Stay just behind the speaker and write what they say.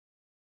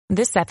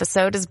This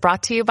episode is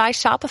brought to you by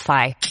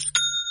Shopify.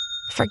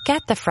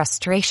 Forget the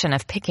frustration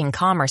of picking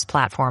commerce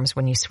platforms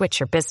when you switch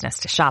your business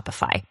to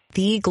Shopify,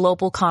 the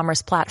global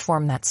commerce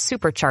platform that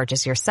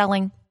supercharges your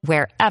selling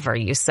wherever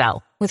you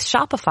sell. With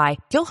Shopify,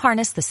 you'll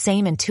harness the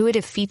same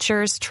intuitive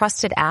features,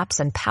 trusted apps,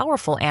 and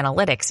powerful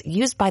analytics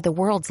used by the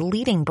world's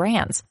leading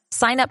brands.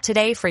 Sign up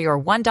today for your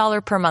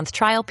 $1 per month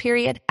trial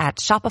period at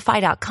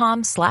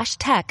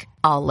shopify.com/tech,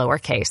 all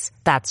lowercase.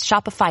 That's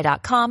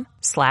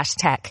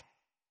shopify.com/tech.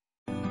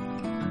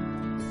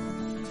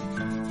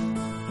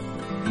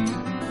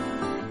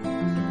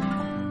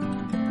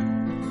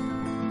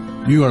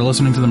 You are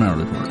listening to The Maurer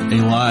Report, a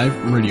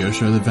live radio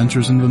show that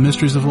ventures into the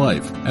mysteries of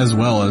life, as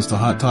well as the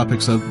hot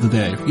topics of the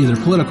day, either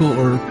political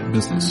or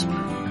business. I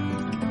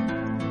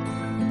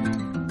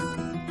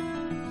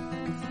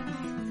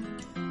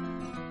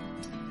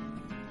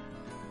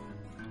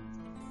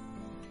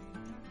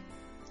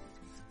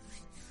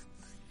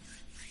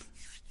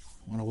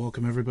want to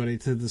welcome everybody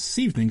to this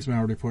evening's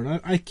Maurer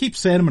Report. I keep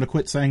saying I'm going to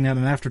quit saying that,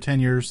 and after 10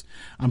 years,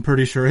 I'm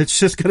pretty sure it's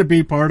just going to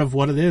be part of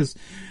what it is.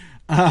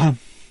 I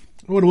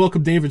want to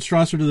welcome David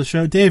Strausser to the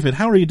show. David,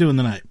 how are you doing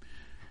tonight?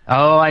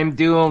 Oh, I'm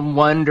doing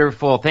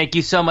wonderful. Thank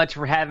you so much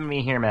for having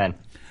me here, man.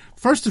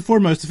 First and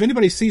foremost, if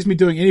anybody sees me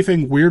doing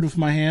anything weird with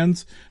my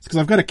hands, it's because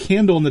I've got a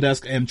candle on the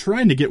desk and I'm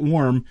trying to get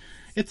warm.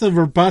 It's a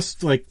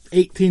robust,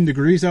 18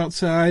 degrees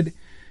outside.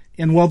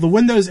 And while the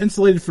window is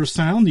insulated for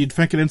sound, you'd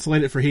think it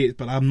insulated for heat,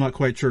 but I'm not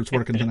quite sure it's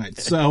working tonight.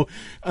 So,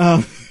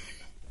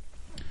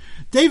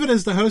 David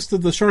is the host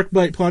of the Shark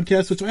Bite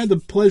podcast, which I had the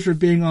pleasure of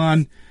being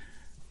on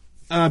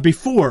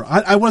before.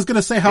 I was going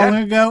to say how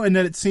long ago, and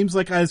then it seems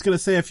like I was going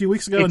to say a few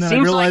weeks ago, and then I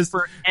realized... It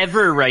seems like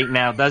forever right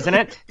now, doesn't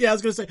it? Yeah, I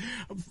was going to say,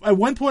 at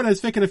one point I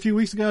was thinking a few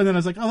weeks ago, and then I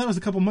was like, oh, that was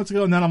a couple months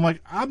ago, and then I'm like,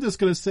 I'm just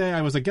going to say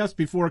I was a guest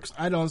before, because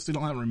I honestly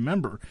don't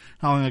remember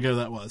how long ago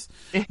that was.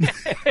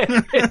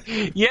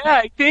 Yeah,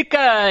 I think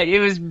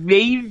it was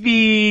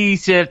maybe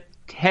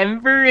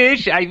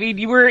September-ish. I mean,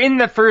 you were in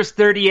the first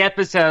 30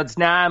 episodes.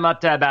 Now I'm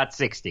up to about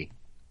 60.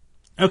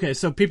 Okay,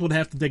 so people would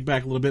have to dig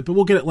back a little bit, but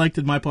we'll get it linked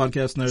in my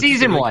podcast notes.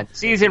 Season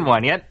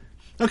one, yep.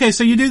 Okay,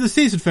 so you do the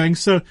season thing.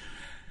 So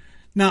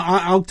now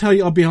I'll tell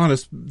you, I'll be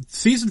honest.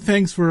 Season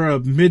things for a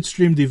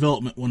midstream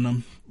development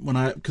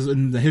because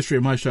in the history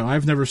of my show,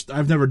 I've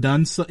never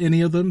done any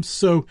of them.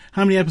 So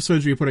how many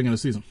episodes are you putting in a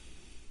season?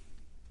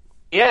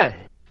 Yeah.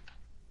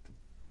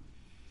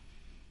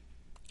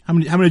 How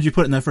many did you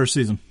put in that first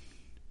season?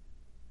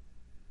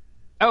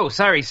 Oh,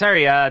 sorry.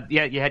 Yeah,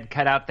 you had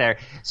cut out there.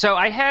 So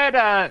I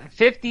had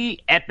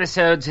 50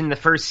 episodes in the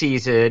first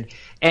season,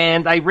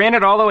 and I ran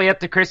it all the way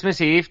up to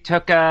Christmas Eve.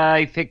 Took,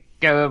 I think,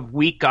 a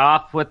week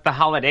off with the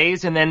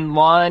holidays, and then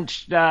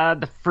launched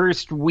the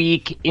first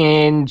week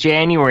in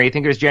January. I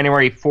think it was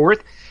January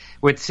 4th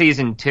with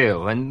season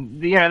 2.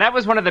 And, that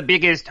was one of the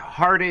biggest,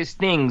 hardest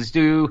things.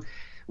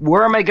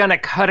 Where am I going to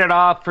cut it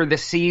off for the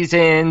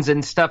seasons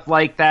and stuff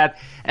like that?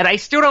 And I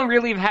still don't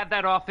really have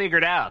that all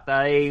figured out.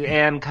 I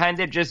am kind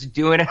of just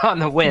doing it on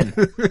the whim.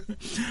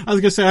 I was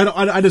going to say,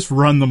 I just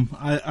run them.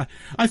 I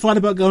thought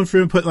about going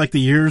through and put the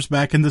years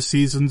back into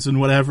seasons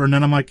and whatever. And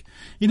then I'm like,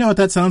 you know what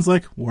that sounds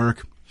like?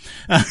 Work.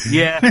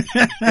 Yeah.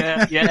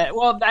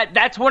 Well,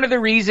 that's one of the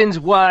reasons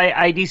why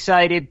I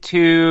decided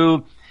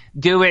to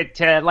do it.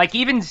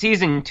 Even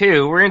season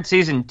 2, we're in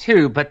season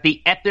 2, but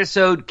the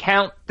episode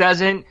count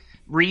doesn't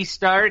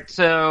restart.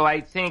 So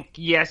I think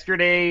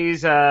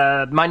Monday's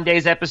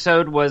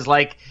episode was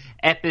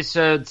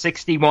episode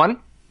 61,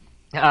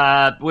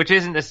 which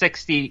isn't the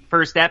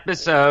 61st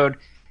episode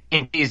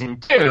in season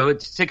 2.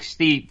 It's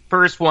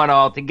 61st one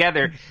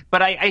altogether.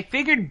 But I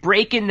figured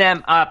breaking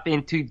them up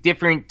into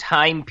different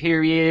time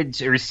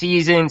periods or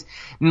seasons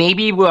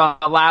maybe will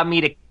allow me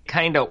to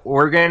kind of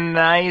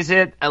organize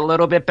it a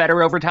little bit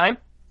better over time.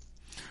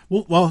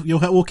 Well,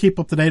 we'll keep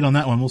up to date on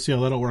that one. We'll see how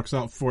that all works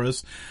out for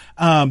us.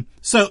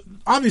 So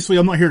obviously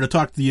I'm not here to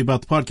talk to you about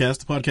the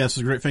podcast. The podcast is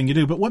a great thing you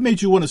do, but what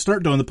made you want to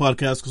start doing the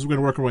podcast? Because we're going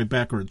to work our way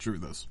backwards through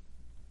this.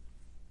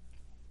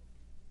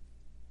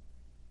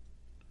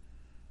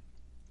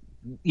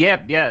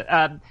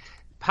 Yeah.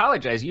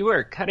 Apologize. You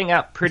were cutting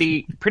out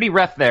pretty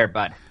rough there,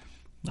 bud.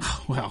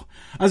 Oh, well,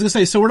 I was going to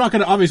say, so we're not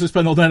going to obviously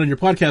spend all night on your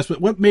podcast, but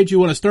what made you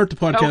want to start the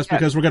podcast? Okay.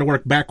 Because we're going to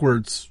work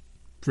backwards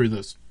through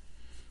this.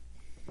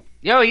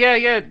 Oh,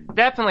 yeah,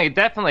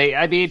 definitely.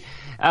 I mean,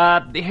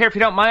 here, if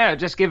you don't mind, I'll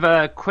just give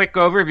a quick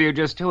overview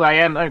just who I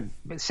am. I'm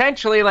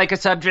essentially a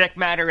subject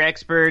matter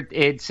expert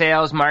in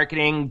sales,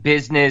 marketing,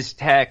 business,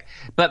 tech,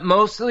 but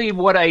mostly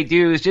what I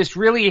do is just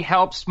really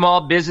help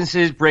small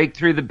businesses break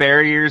through the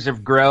barriers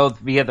of growth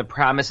via the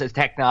promise of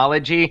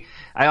technology.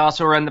 I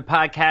also run the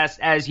podcast,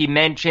 as you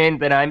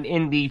mentioned, that I'm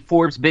in the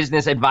Forbes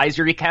Business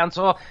Advisory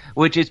Council,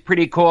 which is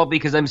pretty cool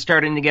because I'm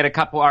starting to get a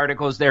couple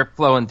articles there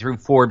flowing through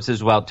Forbes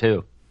as well,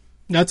 too.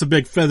 That's a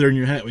big feather in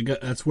your hat.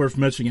 That's worth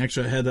mentioning.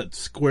 Actually, I had that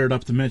squared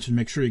up to mention.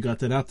 Make sure you got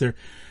that out there.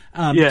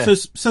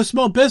 So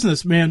small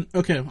business, man.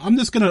 Okay, I'm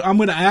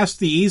gonna ask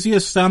the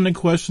easiest sounding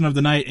question of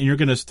the night, and you're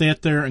gonna stand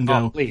there and go,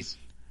 "Oh, please."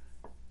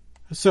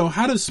 So,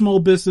 how does small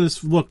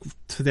business look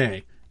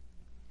today?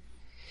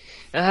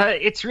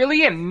 It's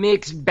really a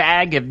mixed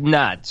bag of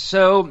nuts.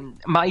 So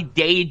my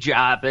day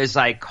job, as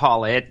I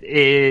call it,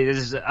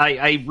 is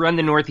I run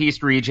the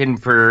Northeast region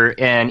for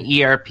an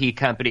ERP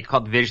company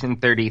called Vision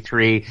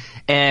 33,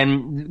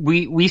 and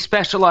we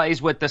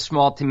specialize with the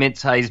small to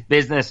mid-sized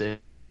businesses.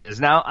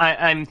 Now,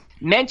 I'm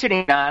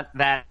mentioning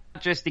that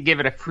just to give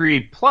it a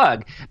free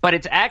plug, but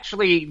it's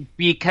actually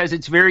because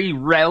it's very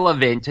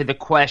relevant to the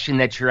question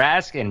that you're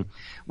asking.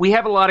 We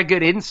have a lot of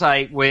good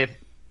insight with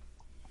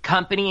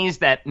companies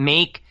that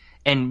make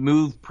and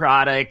move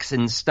products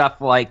and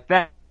stuff like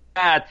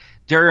that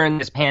during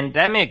this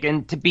pandemic.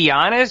 And to be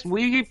honest,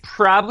 we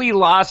probably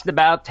lost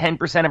about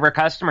 10% of our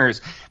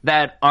customers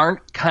that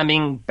aren't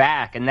coming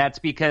back. And that's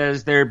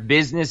because their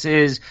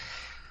businesses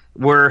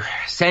were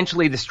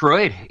essentially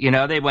destroyed. You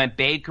know, they went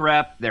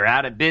bankrupt, they're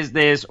out of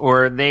business,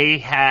 or they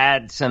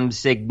had some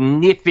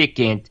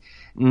significant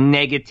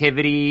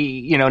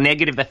negativity,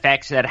 negative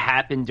effects that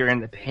happened during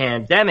the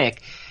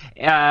pandemic.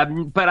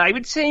 But I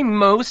would say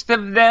most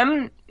of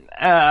them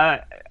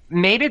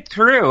made it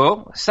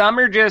through. Some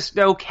are just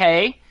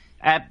okay.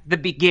 At the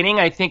beginning,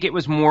 I think it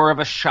was more of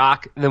a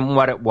shock than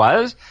what it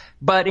was.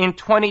 But in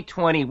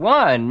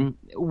 2021,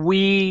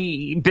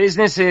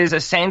 businesses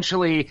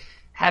essentially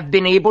have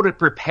been able to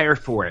prepare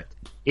for it.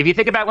 If you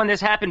think about when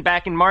this happened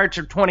back in March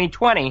of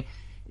 2020,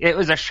 it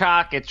was a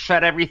shock. It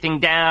shut everything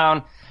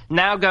down.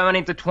 Now going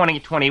into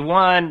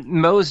 2021,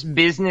 most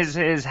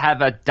businesses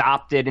have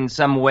adopted in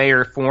some way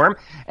or form,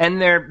 and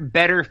they're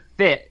better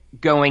fit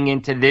going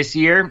into this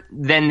year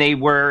than they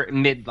were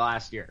mid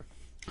last year.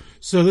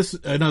 So this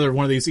is another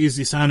one of these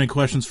easy sounding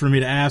questions for me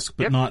to ask,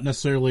 but not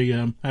necessarily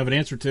have an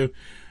answer to.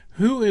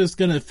 Who is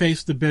going to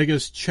face the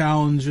biggest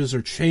challenges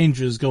or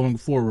changes going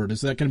forward?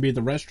 Is that going to be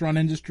the restaurant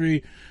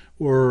industry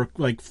or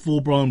like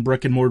full-blown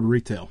brick-and-mortar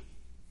retail?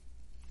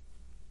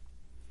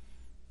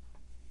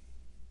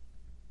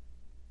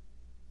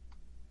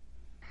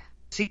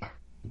 See,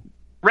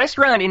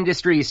 restaurant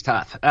industry is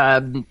tough.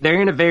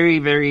 They're in a very,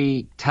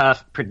 very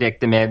tough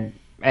predicament.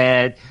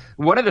 And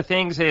one of the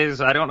things is,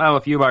 I don't know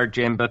if you are,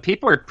 Jim, but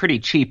people are pretty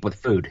cheap with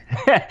food.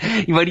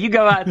 When you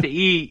go out to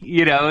eat,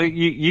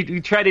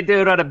 you try to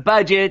do it on a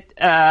budget,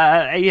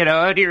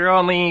 you're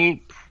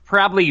only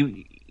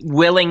probably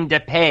willing to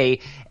pay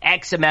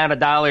X amount of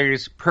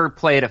dollars per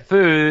plate of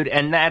food,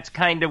 and that's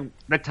kind of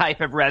the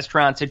type of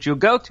restaurants that you'll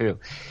go to.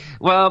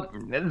 Well,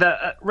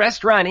 the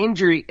restaurant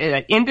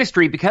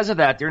industry, because of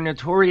that, they're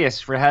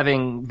notorious for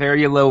having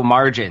very low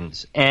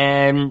margins.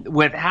 And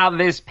with how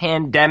this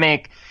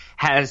pandemic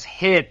has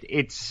hit,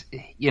 it's,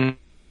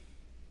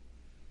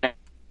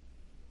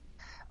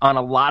 on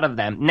a lot of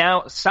them.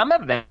 Now, some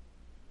of them,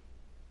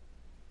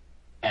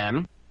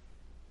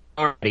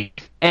 already,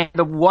 and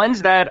the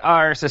ones that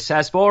are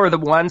successful are the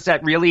ones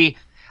that really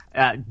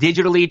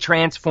digitally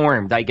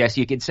transformed, I guess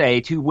you could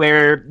say, to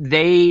where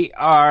they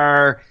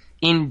are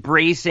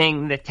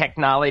embracing the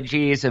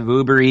technologies of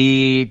Uber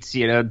Eats,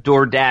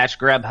 DoorDash,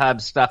 Grubhub,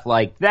 stuff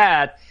like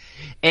that.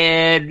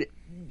 And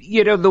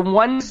the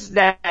ones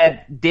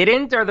that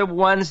didn't are the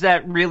ones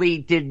that really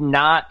did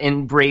not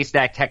embrace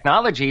that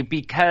technology,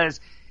 because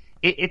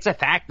it's a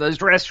fact.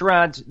 Those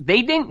restaurants,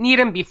 they didn't need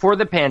them before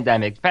the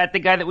pandemic. In fact, the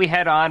guy that we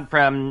had on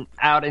from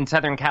out in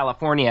Southern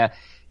California,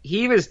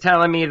 he was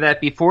telling me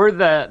that before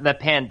the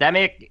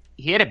pandemic,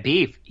 he had a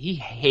beef. He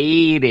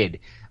hated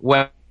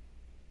when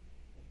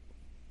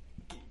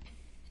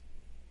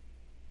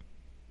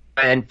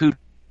food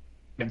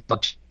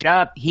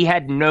up. He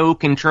had no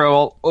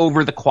control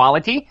over the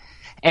quality,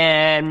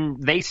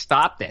 and they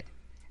stopped it.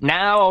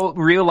 Now,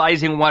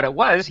 realizing what it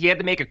was, he had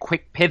to make a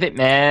quick pivot,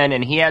 man,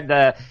 and he had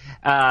to,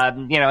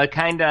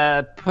 kind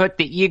of put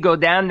the ego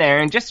down there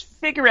and just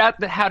figure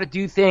out how to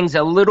do things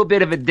a little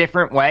bit of a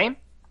different way,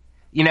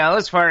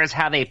 as far as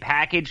how they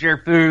package their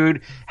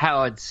food,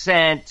 how it's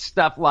sent,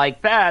 stuff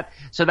like that,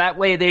 so that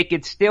way they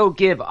could still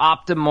give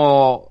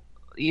optimal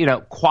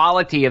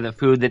quality of the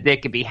food that they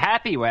could be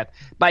happy with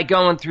by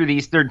going through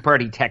these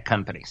third-party tech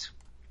companies.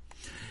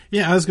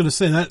 Yeah, I was going to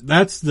say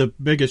that's the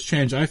biggest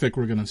change I think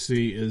we're going to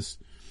see is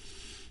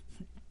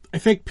I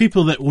think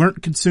people that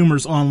weren't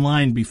consumers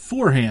online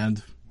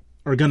beforehand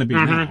are going to be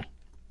now.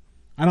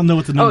 I don't know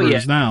what the number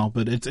is now,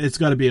 but it's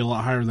got to be a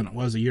lot higher than it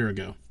was a year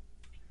ago.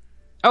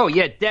 Oh,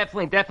 yeah,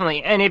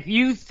 definitely. And if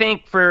you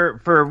think for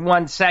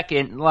 1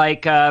 second,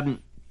 like a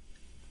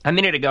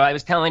minute ago, I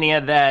was telling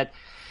you that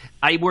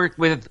I work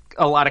with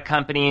a lot of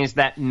companies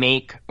that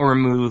make or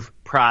move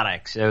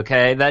products,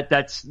 okay?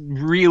 That's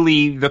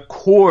really the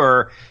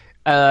core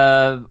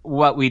of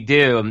what we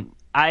do.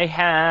 I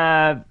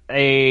have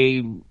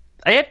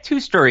two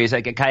stories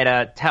I could kind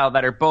of tell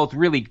that are both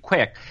really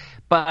quick,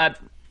 but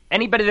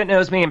anybody that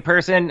knows me in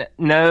person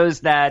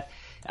knows that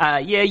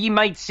you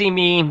might see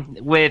me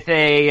with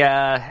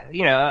a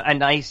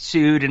nice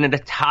suit and a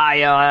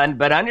tie on,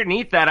 but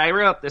underneath that, I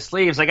roll up the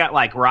sleeves. I got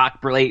like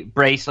rock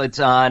bracelets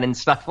on and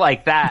stuff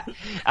like that.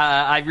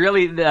 I'm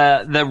really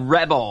the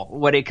rebel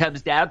when it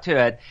comes down to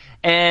it.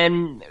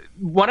 And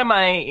one of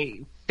my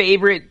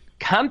favorite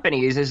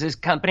companies is this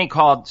company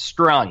called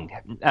Strung,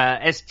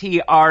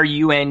 Strung,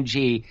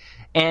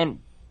 and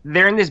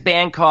they're in this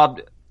band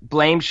called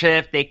Blame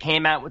Shift, they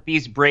came out with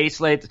these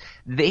bracelets.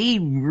 They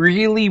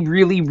really,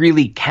 really,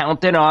 really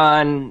counted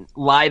on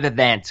live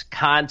events,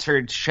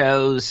 concerts,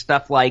 shows,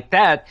 stuff like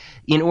that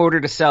in order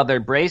to sell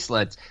their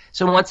bracelets.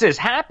 So once this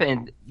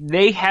happened,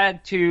 they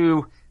had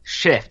to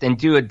shift and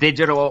do a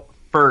digital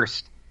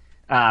first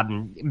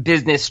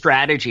business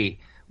strategy.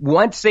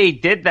 Once they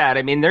did that,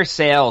 I mean, their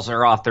sales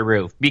are off the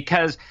roof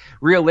because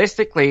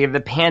realistically,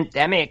 the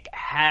pandemic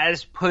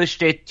has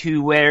pushed it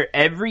to where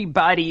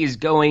everybody is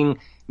going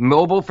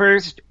mobile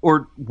first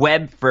or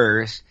web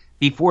first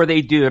before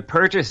they do the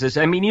purchases.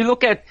 I mean, you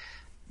look at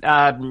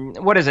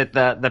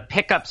the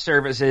pickup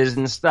services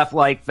and stuff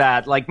like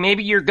that. Like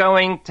maybe you're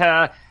going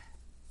to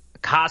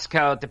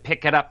Costco to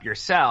pick it up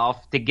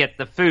yourself to get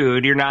the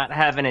food. You're not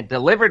having it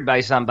delivered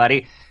by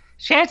somebody.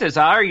 Chances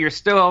are you're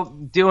still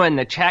doing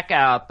the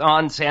checkout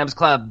on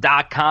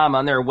samsclub.com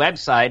on their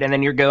website, and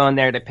then you're going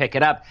there to pick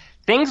it up.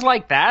 Things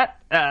like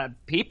that,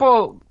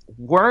 people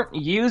weren't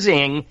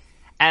using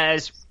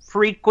as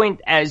frequent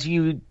as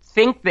you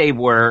think they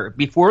were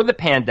before the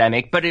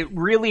pandemic, but it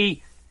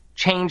really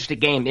changed the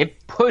game.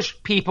 It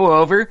pushed people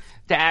over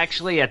to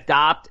actually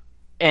adopt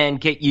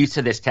and get used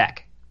to this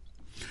tech.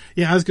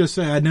 Yeah, I was going to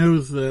say,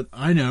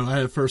 I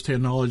have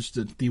firsthand knowledge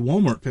that the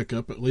Walmart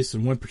pickup, at least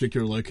in one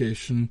particular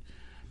location,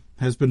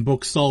 has been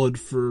booked solid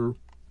for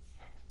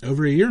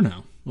over a year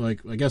now.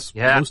 Like, I guess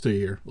close to a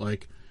year.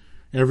 Like,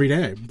 every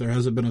day. There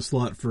hasn't been a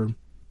slot for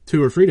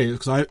 2 or 3 days,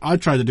 because I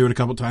tried to do it a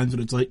couple times,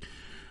 and it's like,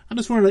 I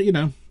just wanted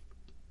to,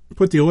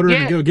 put the order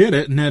in and go get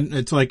it, and then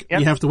it's like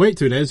you have to wait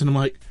 2 days, and I'm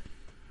like,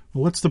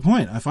 well, what's the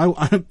point? If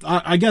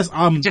I guess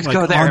I'm just like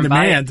go there on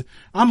demand.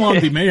 I'm on Yeah.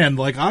 demand.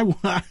 Like I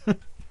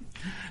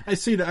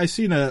seen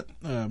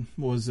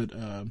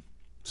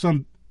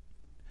some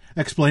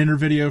explainer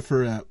video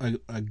for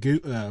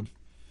a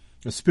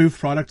spoof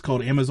product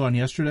called Amazon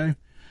Yesterday,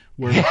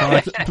 where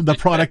the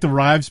product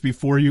arrives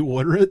before you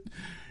order it,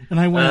 and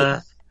I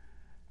went,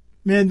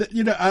 man,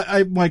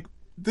 I'm like,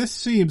 this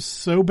seems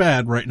so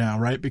bad right now,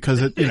 right?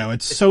 Because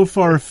it's so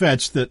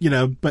far-fetched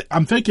that, but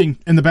I'm thinking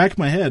in the back of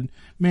my head,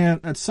 man,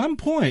 at some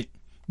point,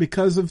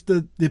 because of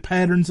the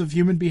patterns of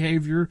human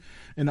behavior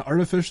and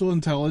artificial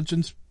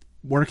intelligence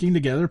working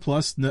together,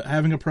 plus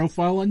having a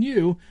profile on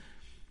you,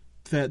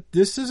 that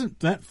this isn't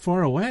that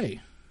far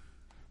away.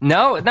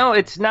 No,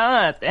 it's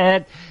not.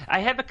 And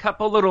I have a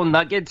couple little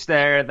nuggets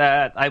there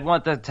that I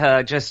wanted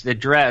to just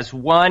address.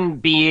 One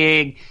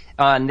being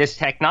on this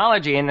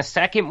technology, and the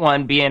second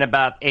one being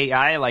about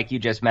AI, like you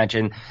just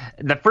mentioned.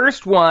 The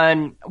first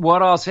one,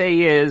 what I'll say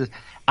is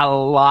a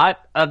lot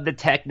of the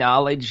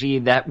technology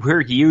that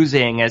we're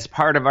using as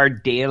part of our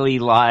daily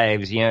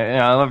lives,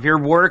 if you're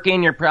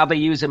working, you're probably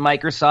using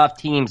Microsoft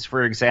Teams,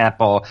 for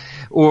example,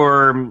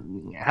 or,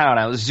 I don't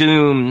know,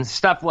 Zoom,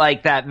 stuff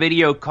like that,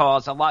 video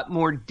calls, a lot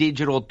more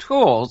digital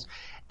tools.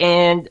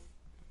 And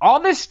all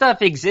this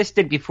stuff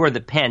existed before the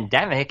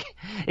pandemic.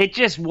 It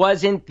just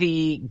wasn't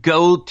the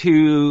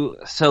go-to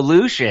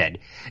solution.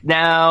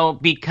 Now,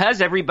 because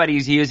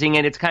everybody's using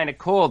it, it's kind of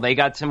cool. They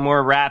got some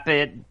more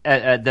rapid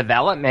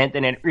development,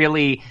 and it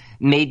really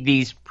made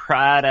these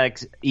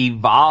products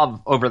evolve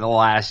over the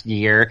last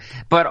year.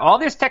 But all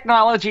this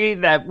technology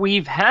that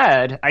we've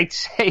had, I'd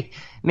say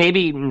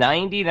maybe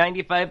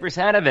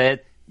 95% of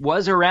it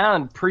was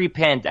around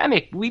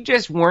pre-pandemic. We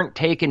just weren't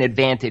taking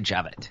advantage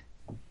of it.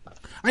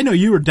 I know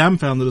you were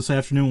dumbfounded this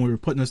afternoon when we were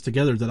putting this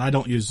together that I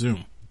don't use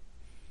Zoom.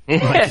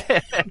 Like,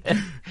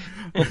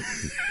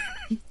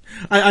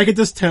 I could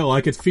just tell.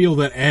 I could feel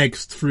that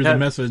angst through the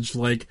message.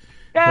 Like,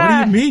 what do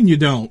you mean you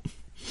don't?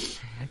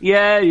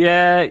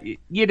 Yeah.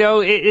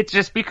 It's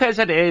just because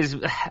it is.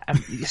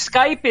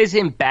 Skype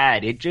isn't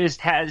bad. It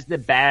just has the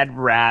bad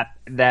rap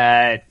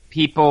that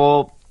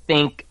people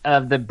think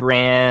of the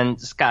brand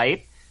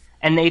Skype,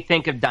 and they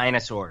think of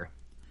dinosaur.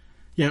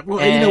 Yeah,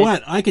 well, you know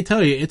what? I can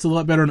tell you it's a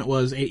lot better than it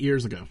was 8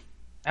 years ago.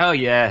 Oh,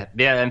 yeah.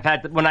 In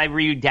fact, when I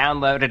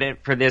re-downloaded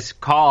it for this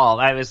call,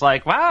 I was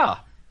like, wow,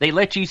 they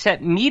let you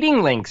set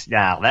meeting links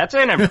now. That's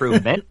an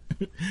improvement.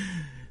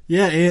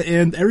 Yeah,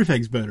 and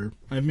everything's better.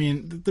 I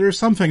mean, there are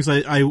some things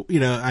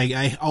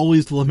I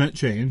always lament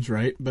change,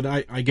 right? But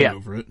I get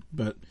over it.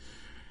 But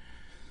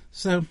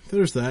so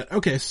there's that.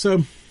 Okay,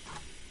 so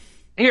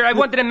here, I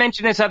wanted to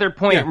mention this other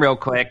point real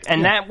quick,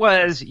 and that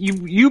was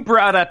you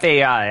brought up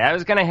AI. I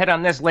was going to hit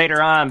on this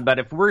later on, but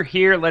if we're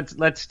here,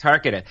 let's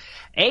target it.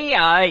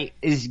 AI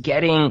is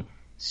getting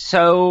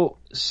so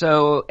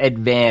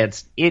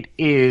advanced. It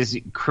is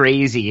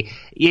crazy.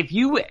 If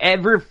you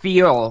ever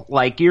feel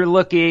like you're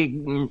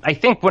looking, I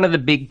think one of the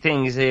big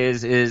things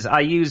is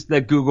I use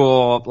the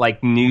Google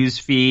news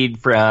feed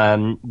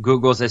from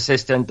Google's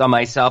Assistant on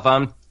my cell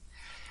phone.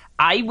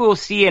 I will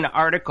see an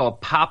article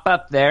pop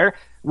up there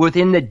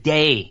within the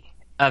day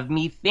of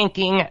me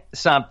thinking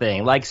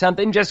something, like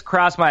something just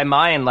crossed my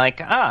mind,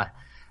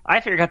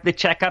 I forgot to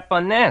check up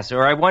on this,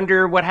 or I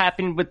wonder what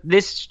happened with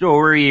this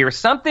story or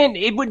something.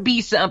 It would be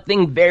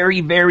something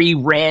very, very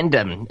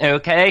random,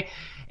 okay?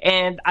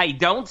 And I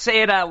don't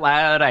say it out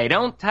loud. I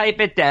don't type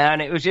it down.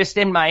 It was just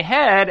in my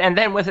head. And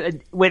then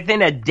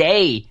within a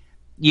day,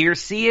 you're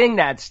seeing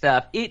that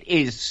stuff. It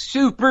is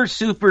super,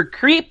 super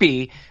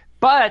creepy.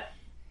 But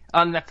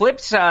on the flip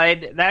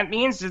side, that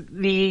means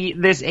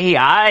this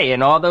AI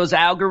and all those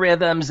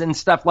algorithms and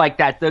stuff like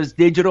that, those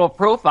digital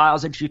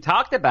profiles that you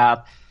talked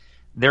about,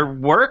 they're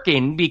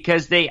working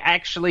because they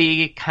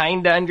actually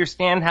kind of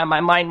understand how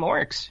my mind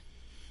works.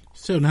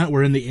 So now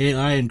we're in the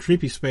AI and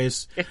creepy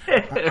space.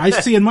 I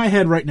see in my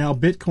head right now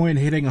Bitcoin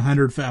hitting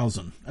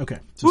 100,000. Okay.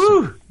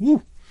 Woo!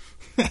 Woo!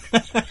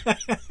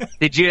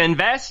 Did you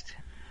invest?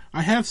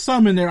 I have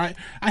some in there.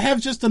 I have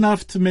just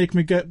enough to make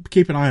me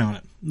keep an eye on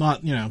it.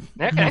 Not,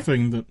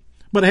 nothing that...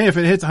 But hey, if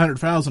it hits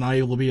 100,000,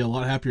 I will be a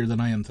lot happier than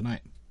I am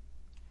tonight.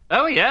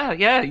 Oh,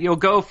 yeah. You'll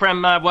go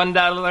from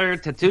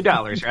 $1 to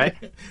 $2,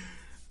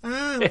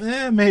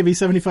 right? Maybe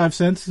 75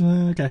 cents.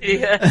 Okay.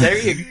 Yeah, there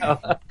you go.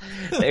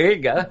 There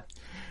you go.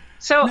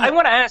 So I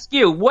want to ask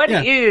you,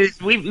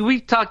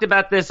 we've talked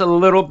about this a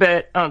little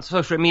bit on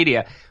social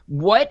media.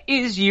 What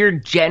is your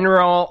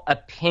general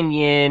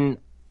opinion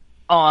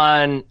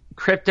on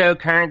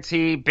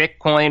cryptocurrency,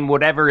 Bitcoin,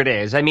 whatever it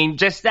is? I mean,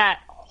 just that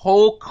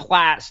whole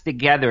class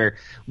together.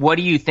 What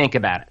do you think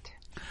about it?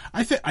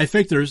 I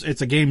think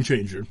it's a game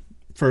changer,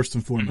 first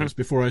and foremost,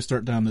 before I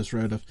start down this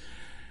road of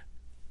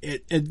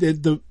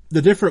the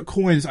different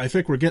coins. I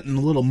think we're getting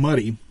a little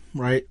muddy,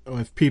 right?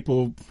 With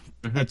people,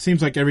 it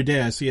seems like every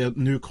day I see a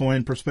new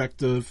coin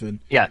perspective and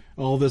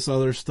all this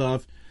other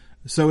stuff.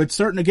 So it's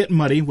starting to get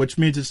muddy, which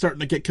means it's starting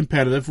to get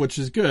competitive, which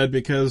is good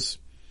because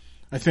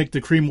I think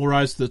the cream will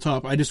rise to the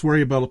top. I just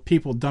worry about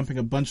people dumping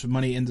a bunch of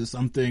money into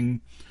some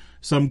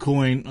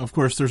coin. Of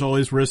course, there's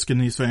always risk in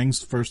these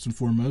things, first and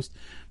foremost.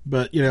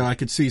 But, I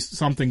could see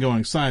something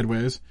going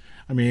sideways.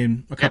 I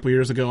mean, a couple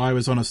years ago, I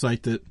was on a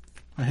site that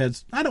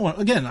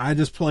I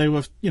just play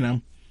with,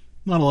 not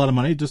a lot of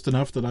money, just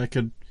enough that I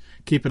could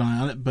keep an eye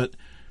on it. But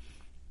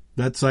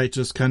that site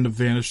just kind of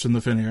vanished in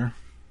the thin air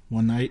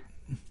one night.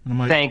 And I'm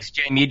like, thanks,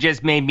 Jim. You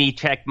just made me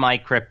check my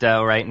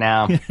crypto right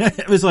now.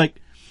 It was like,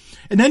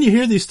 and then you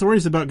hear these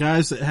stories about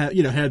guys that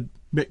had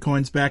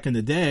Bitcoins back in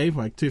the day,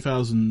 like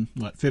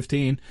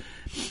 2015,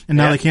 and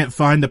now they can't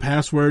find the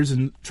passwords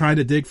and trying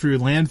to dig through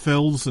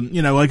landfills, and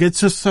it's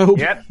just so.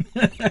 Yep.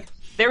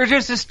 There was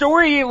just a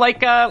story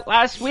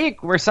last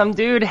week where some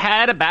dude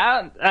had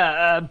about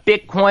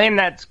Bitcoin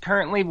that's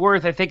currently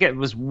worth, I think it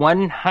was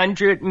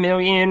 100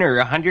 million or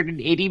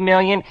 180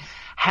 million,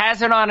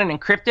 has it on an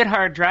encrypted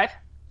hard drive.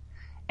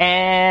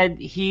 And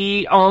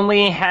he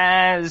only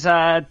has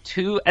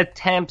 2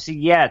 attempts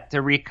yet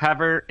to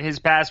recover his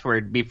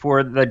password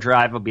before the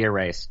drive will be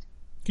erased.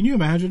 Can you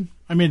imagine?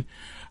 I mean,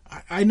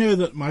 I know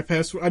that my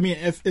password... I mean,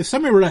 if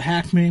somebody were to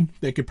hack me,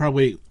 they could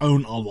probably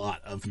own a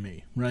lot of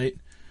me, right?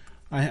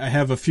 I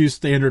have a few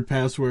standard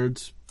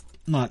passwords.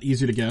 Not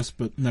easy to guess,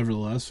 but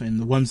nevertheless. And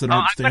the ones that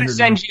aren't standard... I'm going to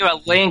send you a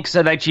link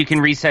so that you can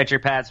reset your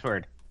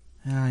password.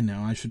 I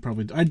know. I should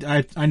probably...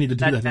 I need to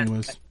do that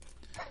anyways.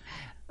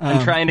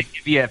 I'm trying to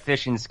give you a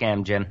phishing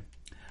scam, Jim.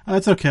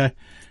 That's okay.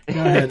 Go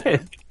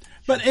ahead.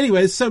 But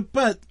anyways,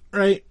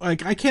 right,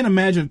 like I can't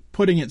imagine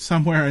putting it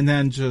somewhere and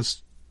then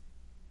just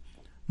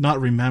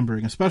not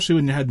remembering, especially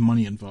when you had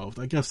money involved.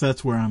 I guess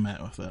that's where I'm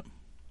at with it.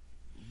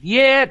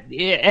 Yeah,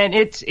 and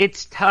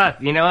it's tough,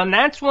 and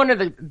that's one of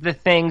the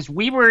things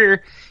we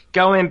were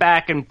going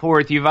back and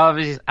forth. You've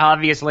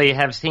obviously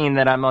have seen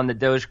that I'm on the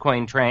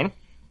Dogecoin train,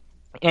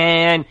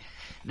 and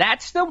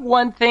that's the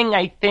one thing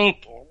I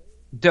think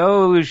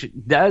Doge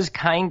does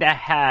kind of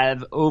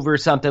have over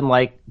something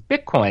like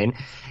Bitcoin,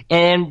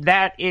 and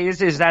that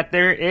is that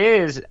there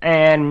is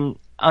an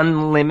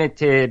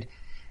unlimited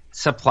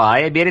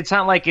supply. I mean, it's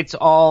not like it's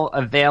all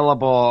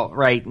available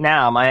right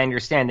now. My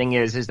understanding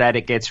is that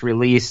it gets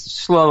released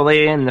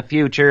slowly in the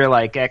future,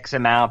 like X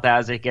amount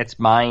as it gets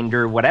mined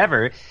or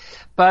whatever.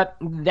 But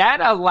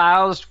that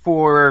allows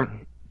for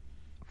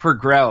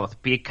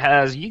growth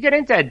because you get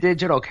into a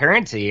digital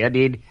currency. I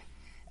mean,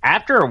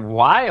 after a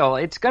while,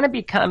 it's going to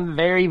become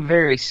very,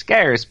 very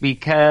scarce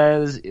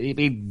because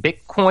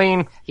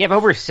Bitcoin, you have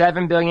over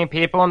 7 billion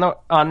people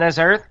on this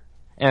earth.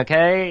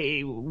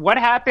 Okay, what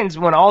happens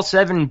when all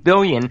 7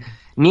 billion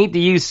need to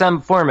use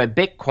some form of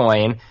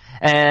Bitcoin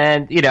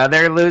and,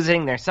 they're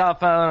losing their cell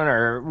phone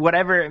or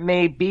whatever it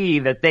may be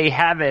that they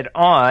have it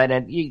on,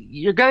 and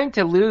you're going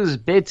to lose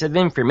bits of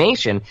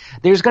information.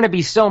 There's going to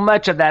be so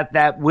much of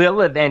that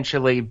will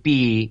eventually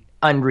be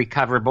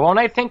unrecoverable. And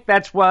I think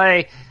that's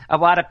why a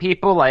lot of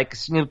people like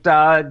Snoop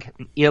Dogg,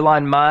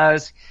 Elon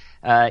Musk,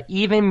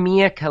 even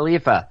Mia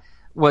Khalifa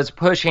was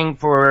pushing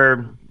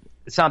for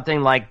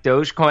something like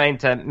Dogecoin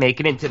to make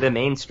it into the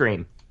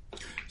mainstream.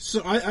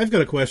 So I've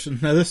got a question.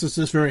 Now, this is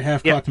just very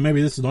half-cocked, and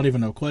maybe this is not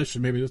even a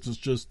question. Maybe this is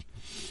just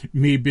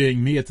me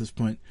being me at this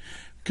point.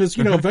 Because,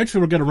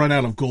 eventually we're going to run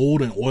out of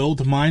gold and oil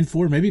to mine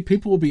for. Maybe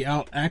people will be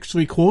out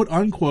actually,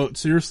 quote-unquote,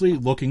 seriously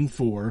looking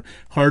for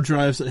hard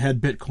drives that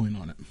had Bitcoin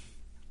on it.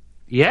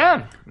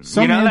 Yeah.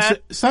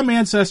 Some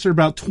ancestor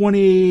about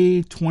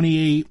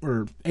 2028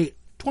 or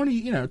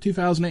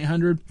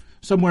 2,800,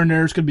 somewhere in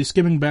there is going to be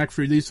skimming back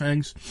through these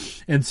things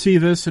and see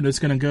this, and it's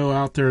going to go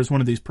out there as one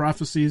of these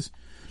prophecies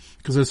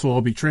because this will all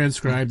be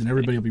transcribed and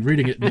everybody will be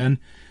reading it then.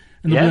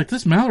 And they'll be like,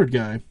 this Mallard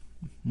guy,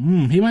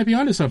 he might be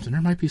onto something.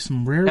 There might be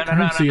some rare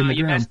currency in the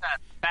you ground. messed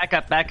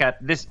up. Back up.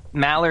 This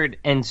Mallard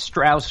and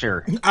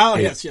Strausser. Oh,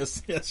 yes.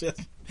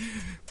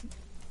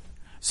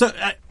 So,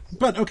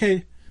 but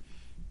okay,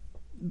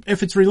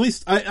 if it's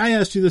released, I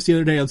asked you this the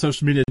other day on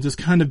social media, just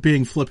kind of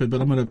being flippant,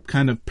 but I'm going to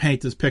kind of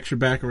paint this picture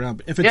back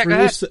around. If it's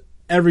released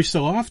every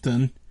so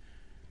often,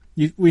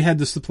 we had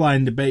the supply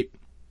and debate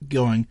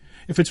going.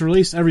 If it's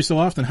released every so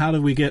often, how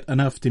do we get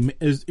enough?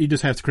 You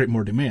just have to create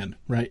more demand,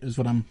 right? Is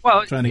what I'm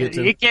trying to get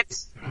to.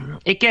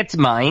 It gets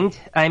mined.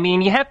 I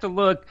mean, you have to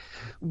look.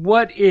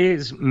 What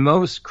is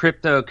most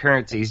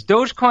cryptocurrencies?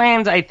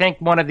 Dogecoin's, I think,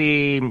 one of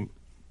the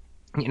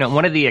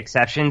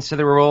exceptions to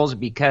the rules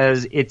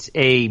because it's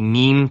a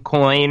meme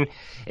coin.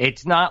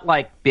 It's not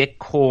like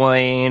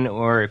Bitcoin,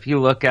 or if you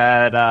look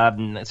at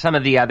some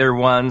of the other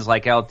ones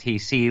like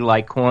LTC,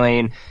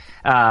 Litecoin,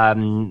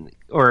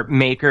 or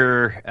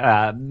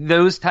Maker,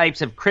 those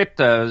types of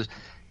cryptos,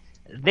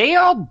 they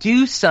all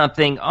do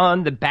something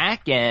on the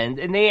back end,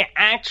 and they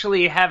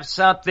actually have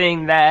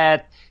something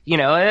that,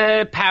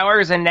 it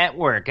powers a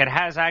network. It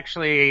has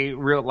actually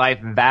real life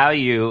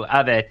value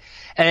of it.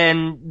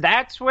 And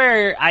that's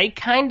where I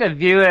kind of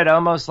view it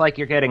almost like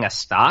you're getting a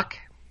stock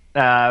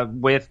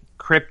with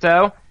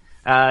crypto.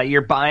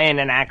 You're buying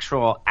an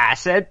actual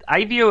asset.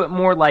 I view it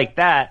more like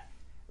that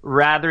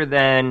rather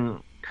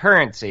than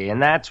currency.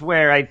 And that's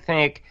where I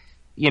think,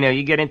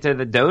 you get into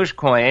the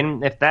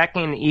Dogecoin. If that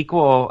can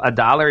equal $1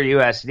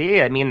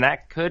 USD, I mean,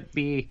 that could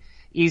be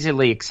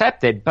easily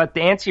accepted. But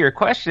to answer your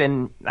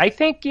question, I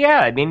think,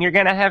 you're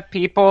going to have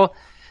people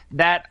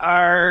that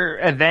are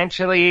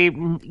eventually,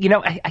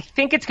 I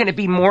think it's going to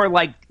be more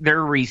like they're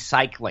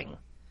recycling.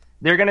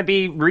 They're going to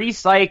be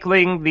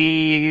recycling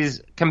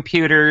these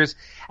computers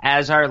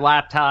as our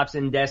laptops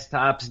and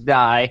desktops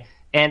die.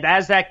 And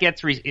as that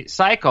gets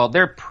recycled,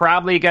 they're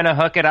probably going to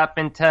hook it up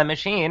into a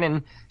machine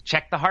and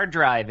check the hard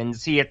drive and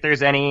see if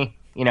there's any,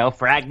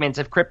 fragments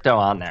of crypto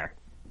on there.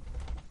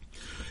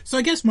 So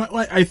I guess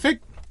I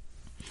think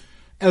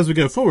as we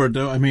go forward,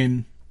 though, I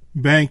mean,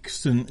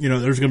 banks and,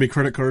 there's going to be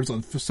credit cards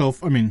on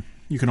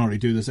you can already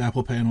do this,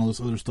 Apple Pay and all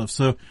this other stuff.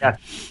 So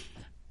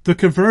the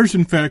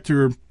conversion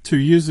factor to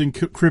using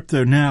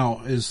crypto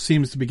now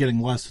seems to be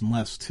getting less and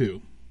less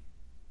too.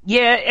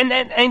 Yeah,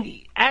 and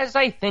as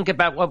I think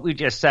about what we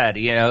just said,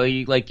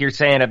 like you're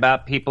saying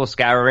about people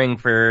scouring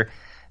for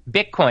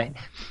Bitcoin,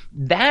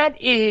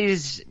 that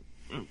is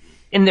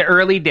in the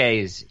early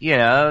days,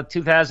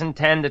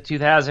 2010 to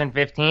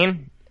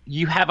 2015,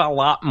 you have a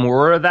lot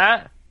more of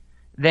that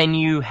than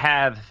you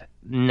have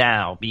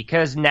now,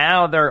 because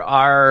now there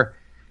are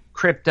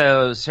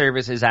crypto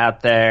services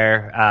out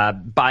there.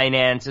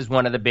 Binance is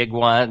one of the big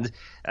ones.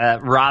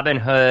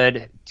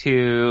 Robinhood,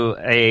 to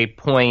a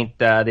point,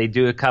 they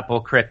do a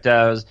couple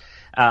cryptos.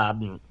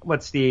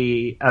 What's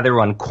the other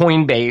one?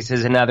 Coinbase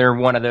is another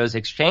one of those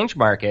exchange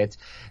markets.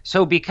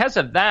 So because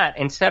of that,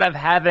 instead of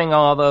having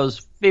all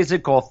those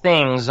physical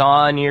things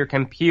on your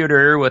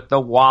computer with the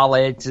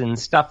wallets and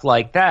stuff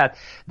like that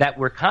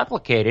were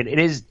complicated, it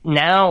is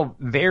now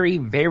very,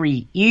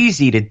 very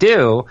easy to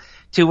do,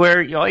 to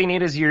where all you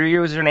need is your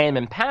username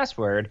and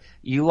password.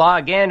 You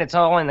log in, it's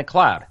all in the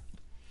cloud.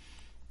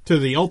 To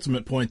the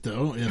ultimate point,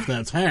 though, if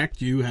that's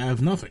hacked, you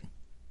have nothing.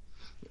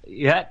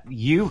 Yeah,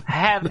 you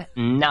have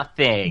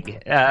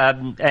nothing.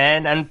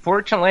 And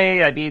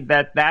unfortunately, I mean,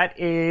 that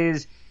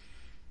is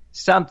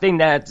something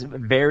that's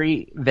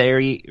very,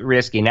 very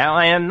risky. Now,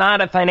 I am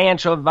not a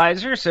financial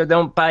advisor, so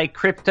don't buy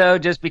crypto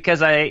just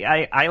because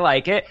I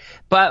like it.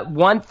 But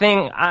one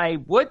thing I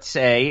would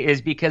say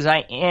is, because I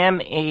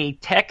am a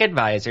tech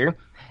advisor,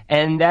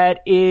 and that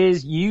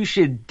is, you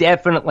should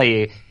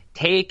definitely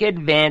take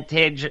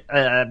advantage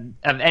of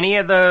any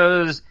of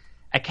those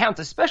accounts,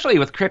 especially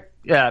with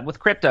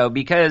crypto,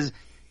 because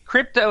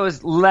crypto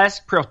is less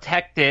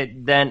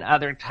protected than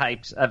other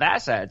types of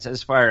assets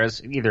as far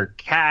as either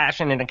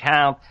cash in an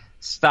account,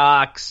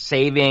 stocks,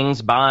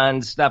 savings,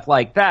 bonds, stuff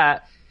like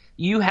that.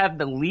 You have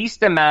the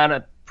least amount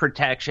of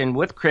protection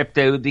with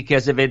crypto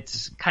because of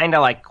its kind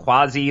of like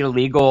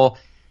quasi-legal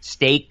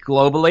stake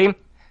globally.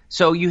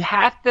 So you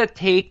have to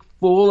take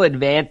full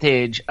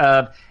advantage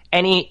of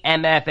any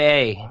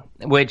MFA,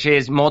 which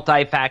is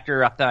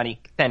multi-factor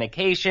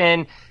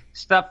authentication,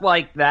 stuff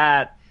like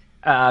that,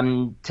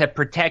 to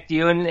protect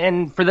you.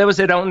 And for those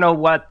that don't know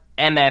what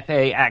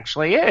MFA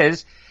actually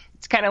is,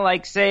 it's kind of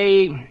like,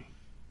 say,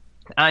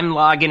 I'm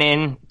logging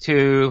in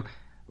to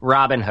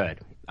Robinhood.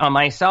 On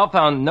my cell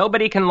phone,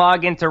 nobody can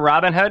log into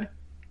Robinhood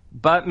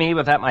but me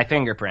without my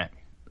fingerprint.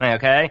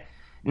 Okay?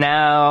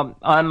 Now,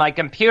 on my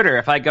computer,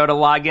 if I go to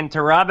log into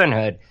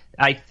Robinhood,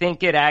 I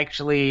think it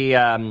actually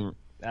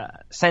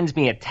sends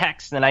me a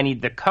text and I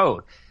need the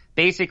code.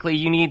 Basically,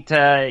 you need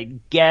to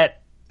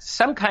get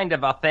some kind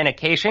of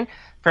authentication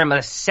from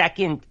a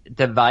second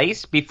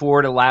device before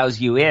it allows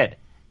you in.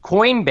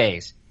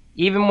 Coinbase,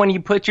 even when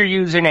you put your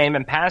username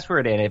and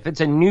password in, if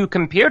it's a new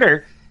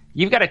computer,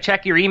 you've got to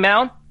check your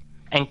email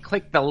and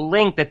click the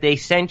link that they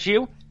sent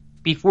you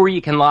before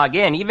you can log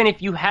in. Even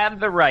if you have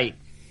the right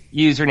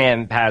username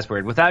and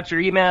password, without your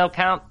email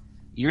account,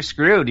 you're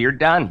screwed. You're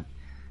done.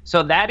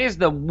 So that is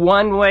the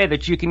one way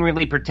that you can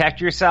really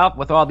protect yourself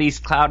with all these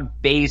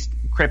cloud-based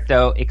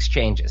crypto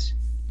exchanges.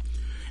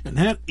 And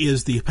that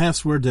is the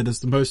password that is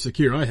the most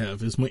secure I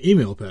have, is my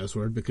email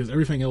password, because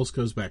everything else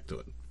goes back to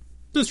it.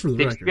 Just for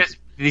the record.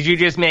 Did you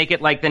just make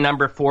it like the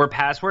number 4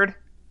 password?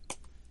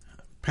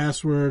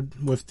 Password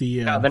with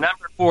the... No, the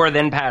number 4,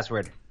 then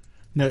password.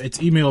 No,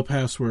 it's email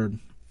password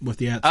with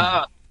the @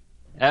 Oh,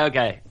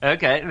 okay.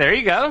 There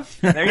you go.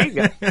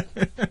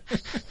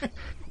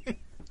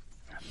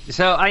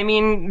 So, I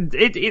mean,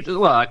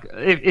 look,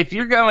 if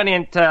you're going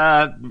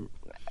into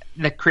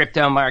the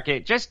crypto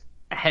market, just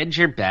hedge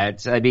your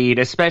bets. I mean,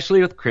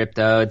 especially with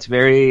crypto, it's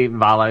very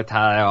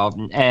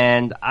volatile.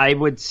 And I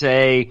would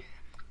say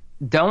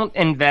don't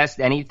invest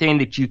anything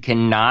that you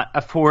cannot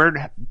afford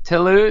to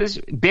lose.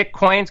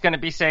 Bitcoin's going to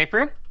be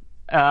safer.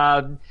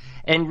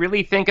 And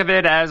really think of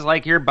it as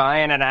like you're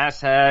buying an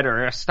asset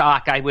or a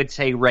stock, I would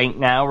say right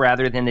now,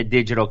 rather than a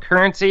digital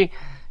currency.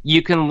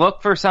 You can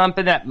look for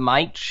something that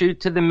might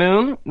shoot to the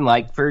moon,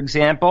 like, for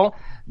example,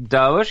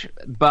 Doge.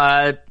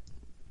 But,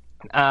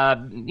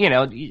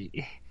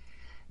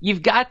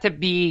 you've got to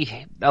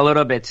be a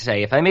little bit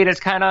safe. I mean, it's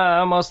kind of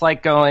almost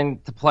like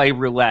going to play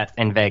roulette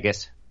in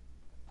Vegas.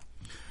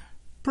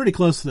 Pretty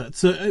close to that.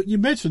 So you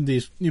mentioned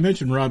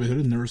Robinhood,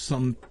 and there was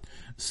some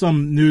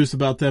news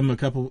about them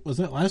was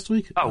that last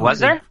week? Oh, was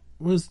there?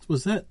 Was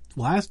that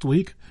last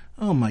week?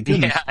 Oh my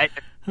goodness. Yeah, it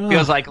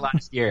feels like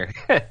last year.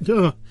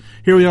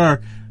 Here we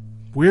are.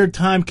 Weird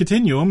time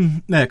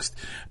continuum next.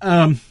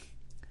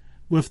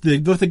 With the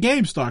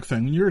GameStop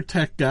thing. You're a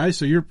tech guy,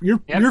 so you're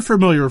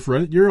familiar with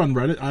Reddit. You're on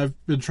Reddit. I've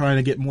been trying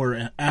to get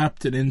more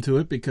apt and into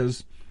it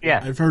because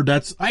I've heard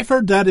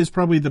that is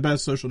probably the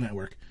best social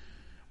network.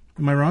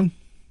 Am I wrong?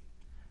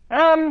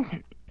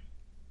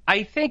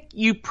 I think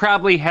you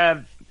probably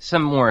have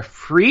some more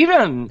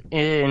freedom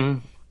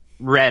in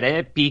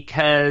Reddit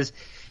because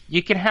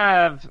you can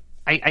have,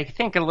 I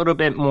think, a little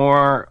bit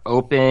more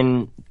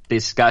open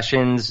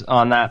discussions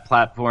on that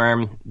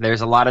platform.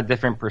 There's a lot of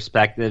different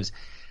perspectives.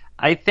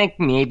 I think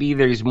maybe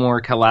there's more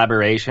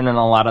collaboration in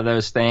a lot of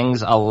those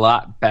things, a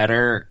lot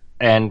better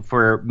and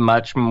for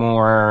much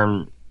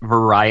more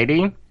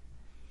variety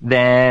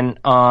than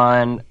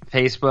on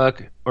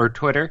Facebook or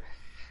Twitter.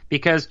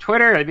 Because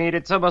Twitter, I mean,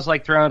 it's almost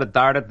like throwing a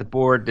dart at the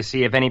board to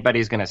see if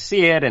anybody's going to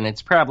see it, and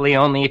it's probably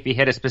only if you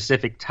hit a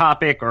specific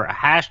topic or a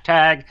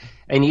hashtag,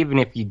 and even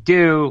if you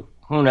do,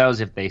 who knows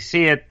if they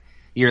see it.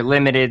 You're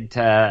limited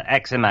to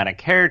X amount of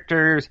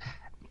characters.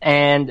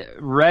 And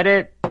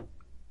Reddit,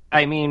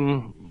 I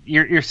mean,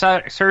 you're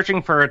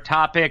searching for a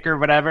topic or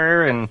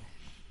whatever, and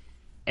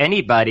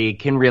anybody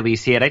can really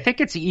see it. I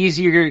think it's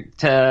easier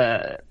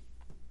to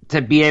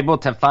be able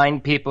to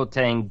find people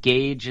to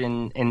engage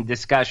in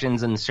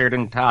discussions on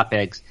certain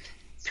topics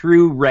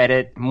through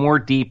Reddit more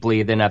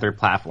deeply than other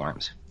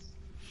platforms.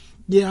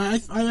 Yeah,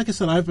 I like I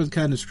said, I've been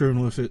kind of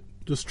screwing with it,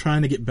 just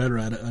trying to get better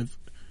at it.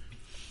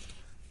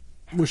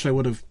 I wish I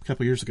would have a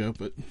couple years ago,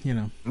 but,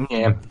 Yeah.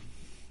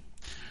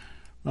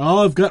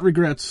 Oh, I've got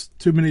regrets.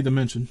 Too many to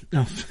mention.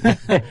 No.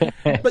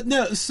 But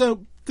no,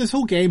 so this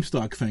whole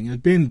GameStop thing,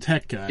 being the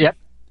tech guy, yep.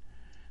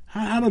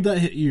 How did that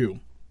hit you?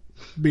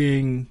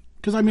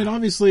 Because, I mean,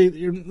 obviously,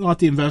 you're not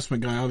the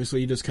investment guy.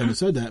 Obviously, you just kind of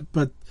said that.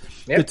 But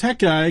the tech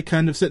guy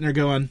kind of sitting there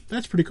going,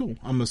 that's pretty cool,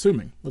 I'm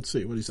assuming. Let's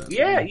see what he says.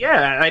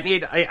 Yeah. I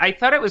mean, I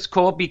thought it was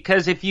cool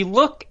because if you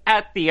look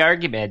at the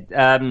argument,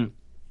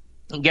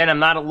 again, I'm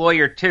not a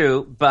lawyer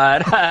too,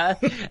 but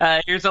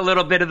here's a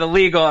little bit of the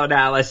legal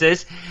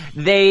analysis.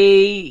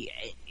 They're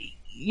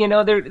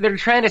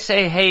trying to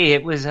say, hey,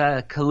 it was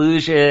a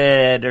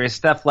collusion or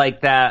stuff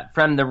like that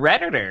from the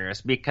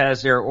Redditors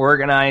because they're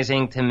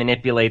organizing to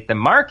manipulate the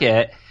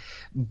market.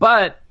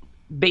 But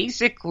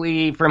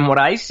basically, from what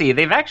I see,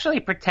 they've actually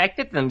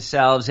protected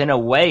themselves in a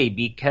way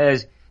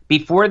because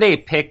before they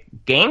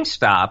picked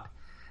GameStop,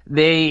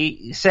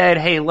 they said,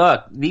 hey,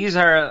 look, these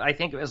are, I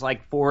think it was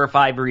like 4 or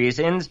 5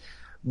 reasons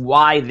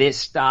why this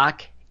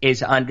stock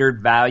is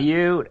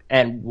undervalued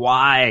and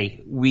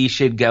why we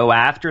should go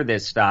after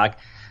this stock.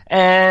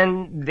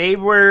 And they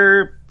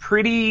were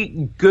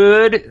pretty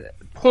good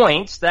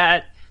points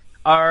that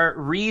are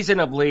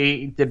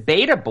reasonably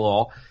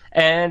debatable.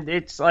 And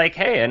it's like,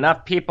 hey,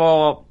 enough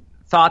people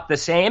thought the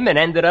same and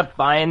ended up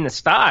buying the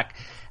stock.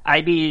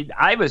 I mean,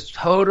 I was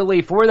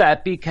totally for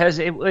that because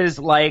it was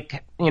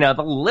like,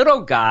 the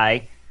little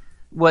guy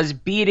was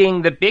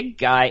beating the big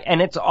guy.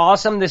 And it's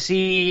awesome to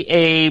see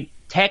a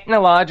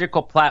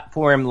technological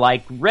platform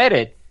like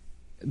Reddit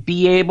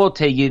be able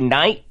to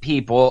unite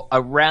people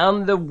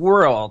around the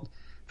world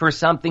for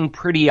something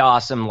pretty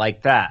awesome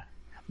like that.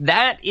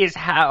 That is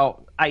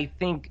how I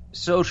think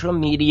social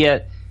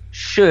media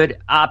should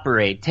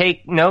operate.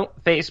 Take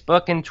note,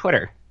 Facebook and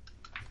Twitter.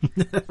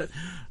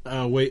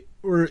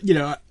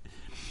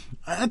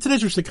 That's an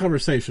interesting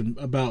conversation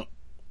about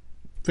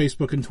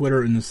Facebook and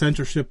Twitter and the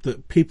censorship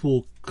that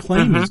people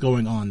claim is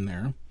going on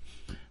there.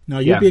 Now,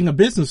 you being a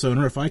business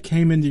owner, if I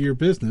came into your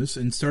business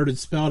and started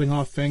spouting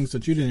off things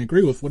that you didn't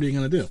agree with, what are you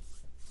going to do?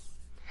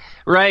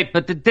 Right,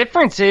 but the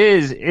difference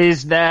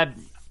is that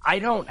I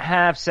don't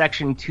have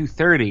Section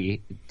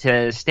 230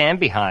 to stand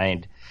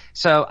behind.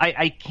 So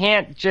I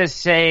can't just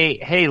say,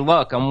 hey,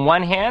 look, on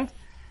one hand,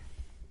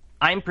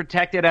 I'm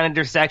protected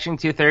under Section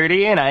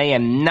 230, and I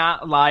am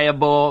not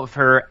liable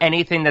for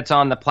anything that's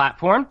on the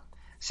platform.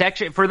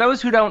 For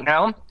those who don't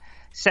know,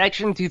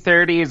 Section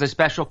 230 is a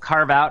special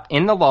carve-out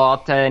in the law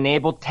to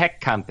enable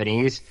tech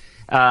companies.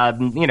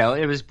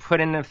 It was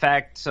put in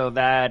effect so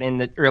that in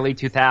the early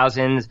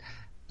 2000s,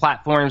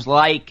 platforms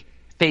like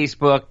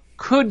Facebook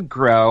could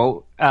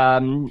grow,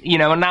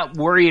 not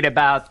worried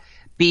about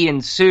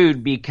being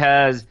sued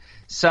because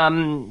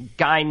some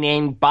guy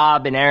named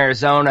Bob in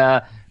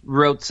Arizona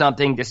wrote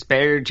something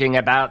disparaging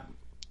about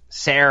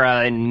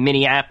Sarah in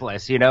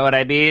Minneapolis. You know what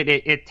I mean?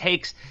 It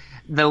takes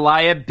the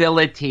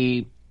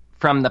liability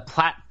from the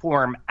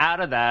platform out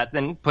of that,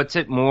 then puts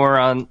it more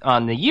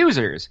on the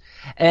users.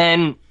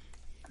 And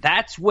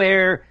that's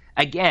where,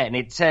 again,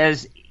 it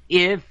says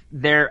if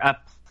they're a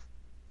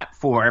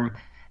platform,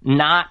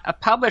 not a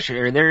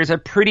publisher, there's a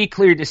pretty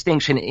clear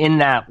distinction in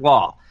that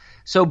law.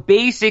 So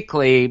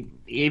basically,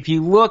 if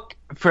you look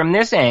from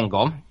this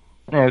angle,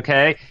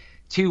 okay,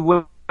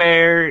 to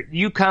where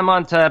you come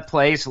onto a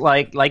place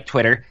like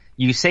Twitter,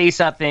 you say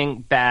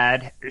something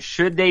bad,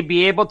 should they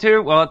be able to?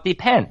 Well, it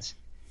depends.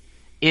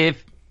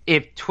 If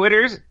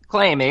Twitter's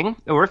claiming,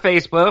 or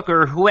Facebook,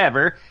 or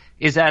whoever,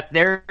 is that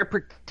they're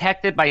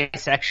protected by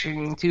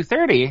Section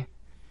 230,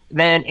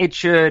 then it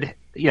should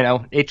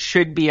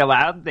be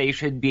allowed. They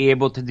should be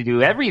able to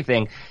do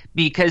everything,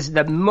 because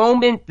the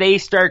moment they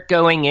start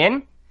going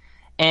in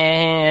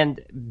and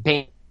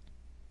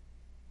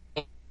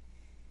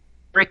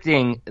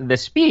restricting the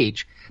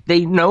speech,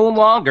 they no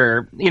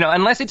longer,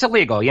 unless it's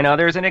illegal,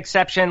 there's an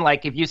exception.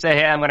 Like if you say,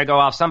 hey, I'm going to go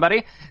off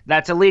somebody,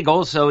 that's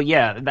illegal. So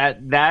yeah,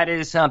 that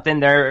is something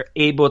they're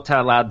able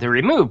to allow to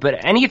remove.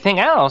 But anything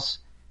else,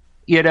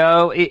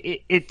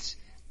 it's,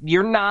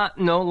 you're not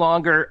no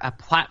longer a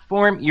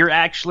platform. You're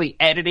actually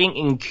editing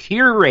and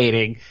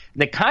curating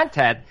the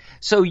content.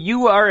 So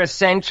you are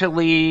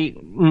essentially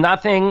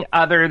nothing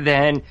other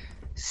than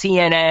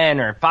CNN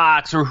or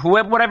Fox or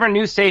whatever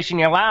news station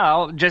you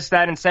allow, just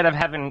that instead of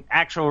having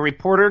actual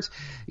reporters,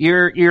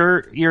 your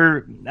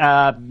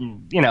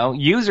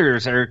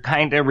users are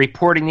kind of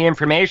reporting the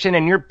information,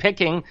 and you're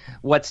picking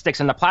what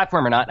sticks on the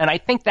platform or not. And I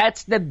think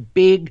that's the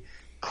big,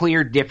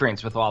 clear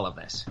difference with all of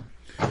this.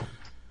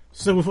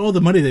 So with all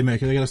the money they make,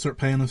 they got to start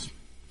paying us?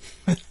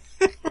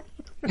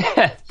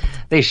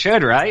 They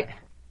should, right?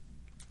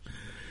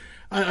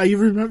 You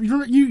remember?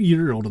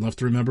 You're old enough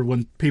to remember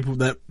when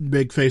that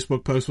big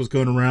Facebook post was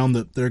going around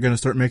that they're going to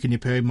start making you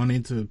pay money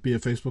to be a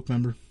Facebook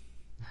member.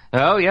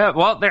 Oh yeah,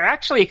 well they're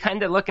actually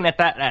kind of looking at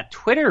that at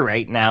Twitter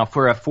right now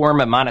for a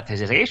form of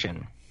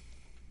monetization.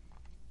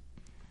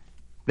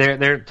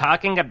 They're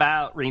talking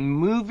about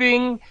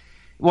removing.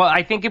 Well,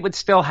 I think it would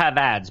still have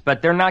ads,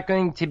 but they're not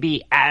going to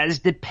be as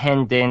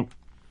dependent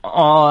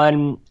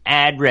on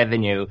ad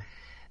revenue.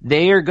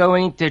 They are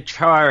going to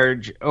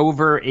charge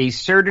over a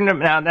certain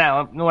amount.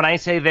 Now, when I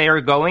say they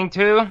are going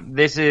to,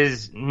 this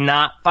is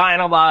not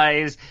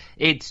finalized.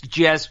 It's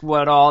just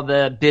what all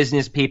the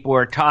business people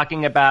are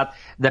talking about,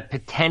 the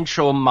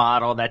potential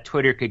model that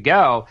Twitter could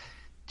go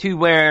to,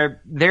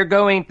 where they're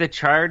going to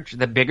charge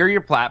the bigger your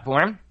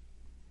platform,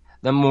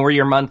 the more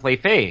your monthly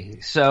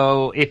fee.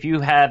 So if you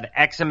have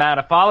X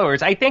amount of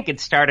followers, I think it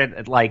started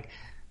at like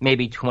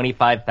maybe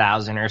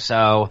 25,000 or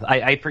so.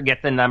 I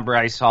forget the number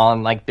I saw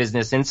on like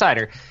Business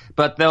Insider,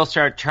 but they'll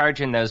start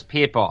charging those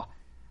people.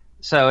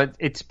 So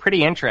it's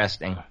pretty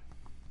interesting.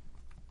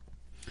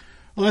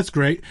 Well, that's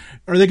great.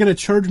 Are they going to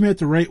charge me at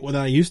the rate what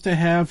I used to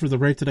have or the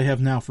rate that I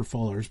have now for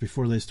followers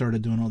before they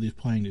started doing all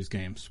playing these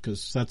games?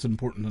 Because that's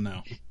important to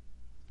know.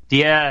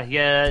 Yeah.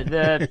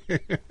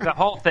 The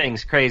whole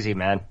thing's crazy,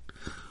 man.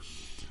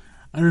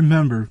 I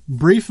remember,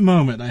 brief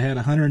moment, I had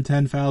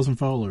 110,000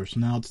 followers.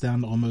 Now it's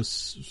down to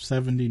almost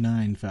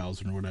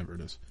 79,000 or whatever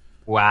it is.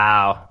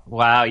 Wow,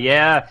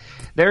 yeah.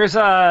 There's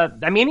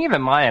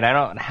even mine, I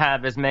don't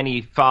have as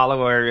many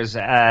followers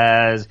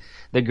as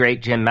the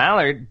great Jim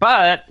Mallard,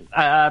 but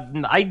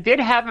I did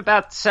have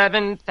about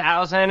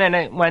 7,000, and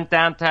it went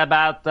down to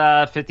about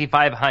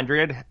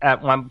 5,500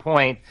 at one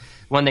point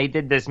when they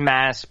did this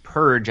mass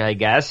purge, I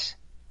guess.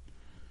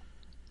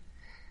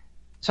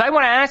 So I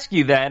want to ask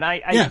you then,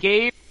 I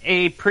gave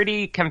a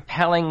pretty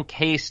compelling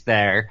case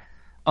there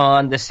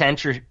on the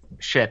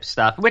censorship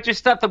stuff, which is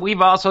stuff that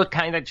we've also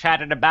kind of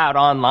chatted about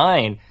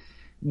online.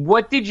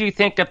 What did you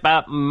think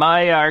about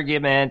my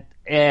argument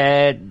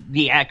and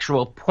the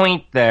actual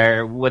point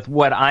there with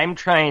what I'm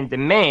trying to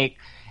make,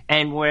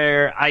 and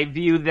where I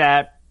view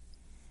that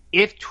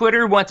if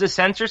Twitter wants to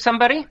censor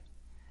somebody,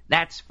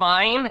 that's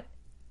fine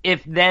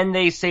if then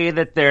they say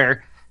that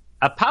they're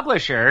a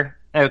publisher,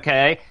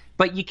 okay?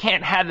 But you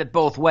can't have it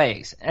both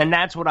ways, and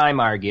that's what I'm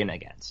arguing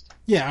against.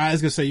 Yeah, I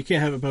was going to say, you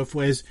can't have it both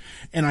ways.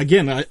 And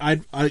again,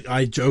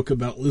 I joke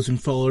about losing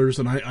followers,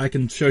 and I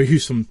can show you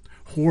some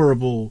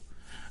horrible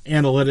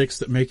analytics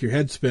that make your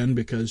head spin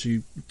because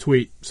you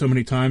tweet so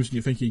many times and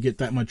you think you get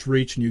that much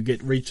reach and you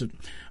get reach of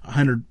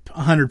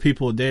 100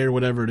 people a day or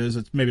whatever it is.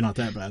 It's maybe not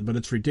that bad, but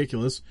it's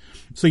ridiculous.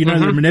 So,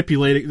 they're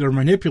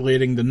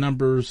manipulating the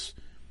numbers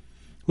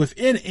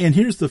within, and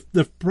here's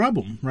the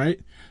problem, right?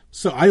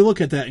 So I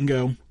look at that and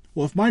go,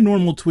 well, if my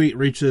normal tweet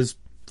reaches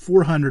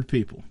 400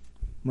 people,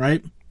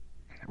 right?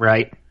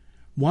 Right.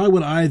 Why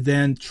would I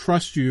then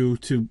trust you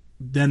to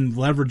then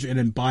leverage it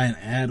and buy an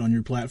ad on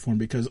your platform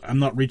because I'm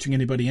not reaching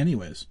anybody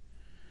anyways?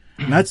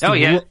 And that's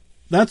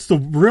that's the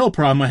real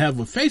problem I have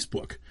with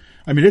Facebook.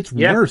 I mean, it's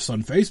worse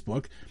on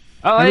Facebook.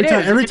 Oh,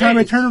 every time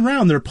I turn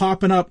around, they're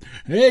popping up.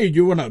 Hey,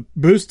 you want to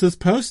boost this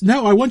post?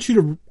 No, I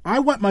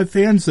want my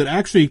fans that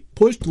actually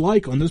pushed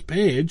like on this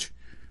page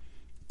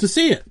to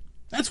see it.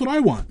 That's what I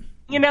want.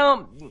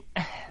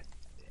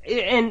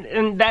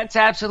 And that's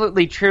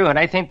absolutely true. And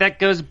I think that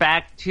goes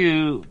back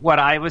to what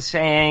I was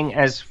saying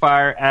as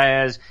far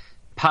as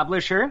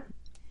publisher,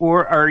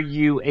 or are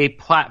you a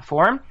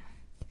platform?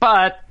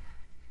 But,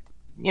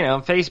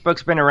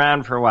 Facebook's been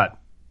around for what,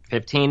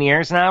 15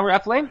 years now,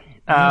 roughly?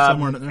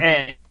 Somewhere in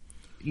there.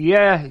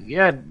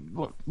 Yeah,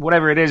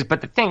 whatever it is.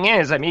 But the thing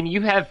is, I mean,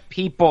 you have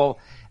people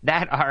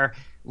that are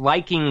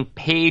liking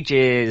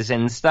pages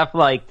and stuff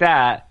like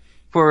that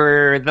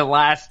for the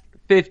last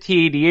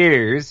 15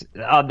 years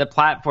on the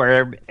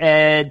platform,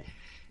 and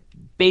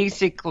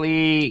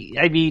basically,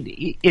 I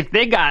mean, if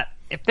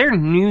their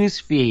news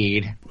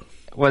feed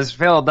was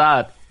filled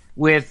up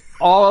with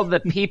all the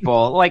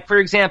people, like, for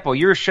example,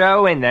 your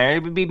show in there,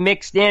 it would be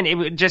mixed in, it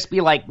would just be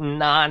like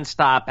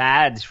nonstop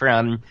ads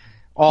from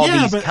all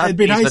these companies. It'd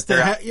be nice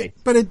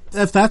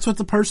if that's what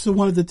the person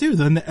wanted to do,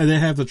 then they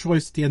have the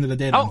choice at the end of the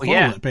day to follow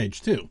that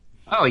page too.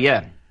 Oh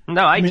yeah,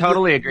 no, I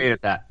totally agree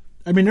with that.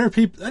 I mean, there are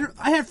people.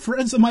 I have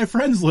friends on my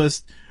friends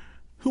list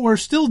who are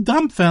still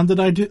dumbfounded.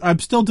 I'm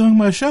still doing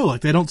my show,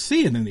 like they don't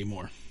see it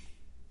anymore.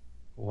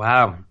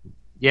 Wow.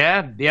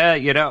 Yeah.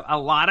 A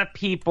lot of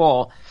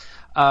people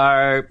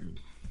are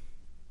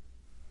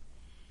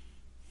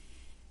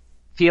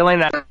feeling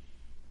that.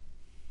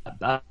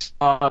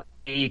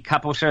 A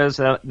couple shows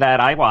that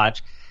I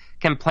watch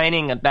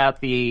complaining about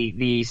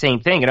the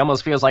same thing. It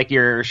almost feels like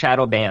you're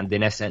shadow banned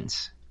in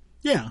essence.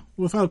 Yeah,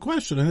 without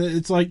question. And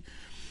it's like,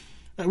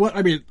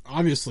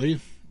 obviously,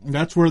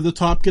 that's where the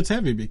top gets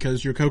heavy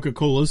because your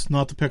Coca-Cola's,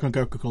 not to pick on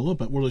Coca-Cola,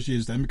 but we'll just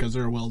use them because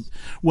they're a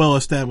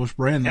well-established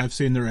brand. Yep. I've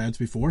seen their ads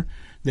before.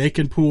 They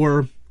can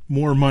pour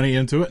more money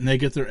into it and they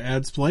get their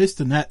ads placed,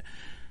 and that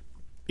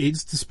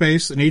eats the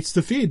space and eats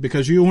the feed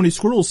because you only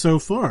scroll so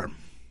far.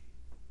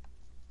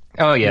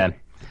 Oh, yeah.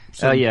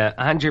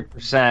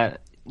 100%.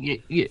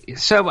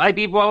 So, I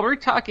mean, while we're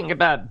talking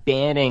about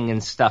banning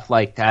and stuff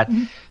like that,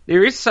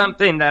 there is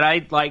something that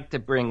I'd like to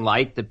bring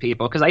light to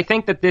people because I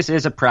think that this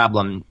is a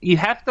problem. You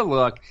have to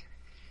look.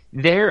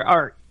 There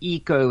are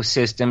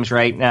ecosystems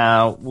right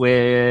now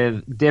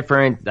with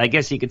different, I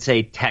guess you could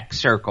say, tech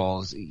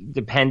circles.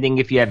 Depending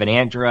if you have an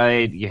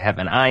Android, you have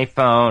an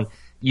iPhone,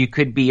 you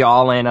could be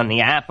all in on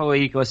the Apple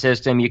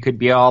ecosystem, you could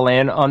be all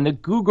in on the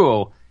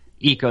Google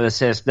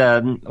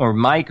ecosystem or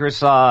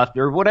Microsoft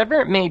or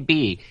whatever it may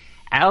be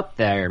out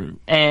there.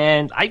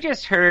 And I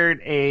just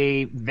heard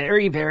a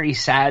very, very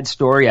sad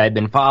story I've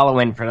been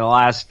following for the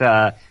last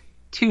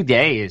 2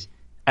 days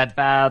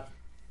about,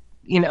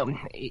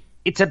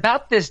 it's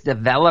about this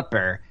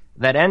developer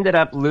that ended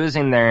up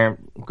losing their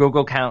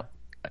Google account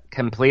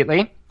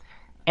completely.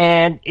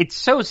 And it's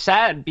so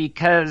sad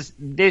because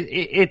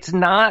it's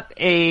not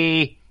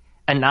a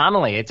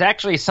anomaly. It's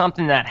actually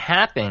something that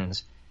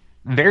happens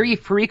very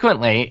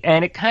frequently,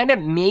 and it kind of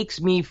makes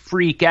me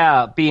freak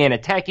out being a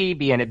techie,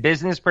 being a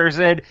business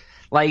person.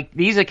 Like,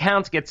 these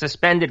accounts get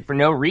suspended for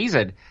no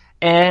reason,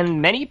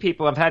 and many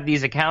people have had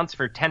these accounts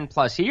for 10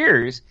 plus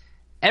years.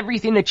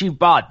 Everything that you've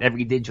bought,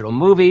 every digital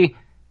movie,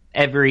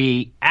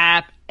 every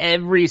app,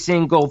 every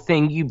single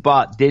thing you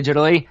bought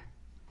digitally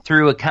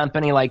through a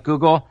company like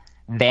Google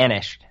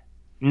vanished.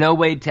 No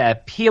way to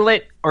appeal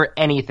it or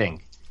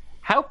anything.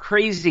 How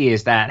crazy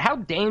is that? How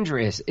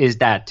dangerous is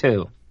that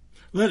too?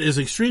 That is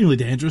extremely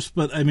dangerous,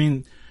 but I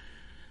mean,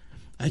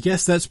 I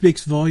guess that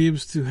speaks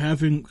volumes to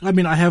having,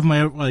 I have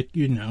my, I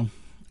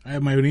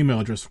have my own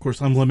email address. Of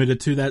course, I'm limited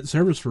to that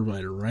service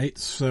provider, right?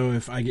 So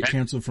if I get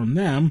canceled from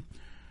them,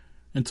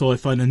 until I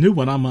find a new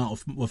one, I'm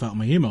out without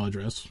my email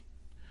address.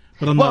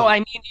 But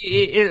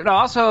it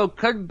also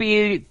could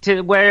be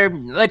to where,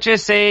 let's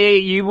just say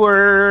you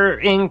were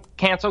in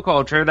cancel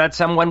culture, that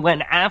someone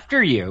went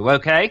after you,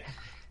 okay?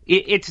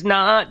 It's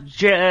not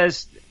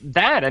just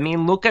that. I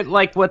mean, look at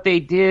like what they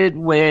did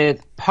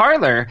with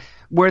Parler,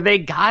 where they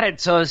got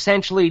it so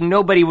essentially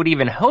nobody would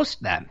even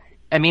host them.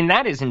 I mean,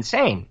 that is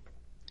insane.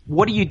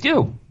 What do?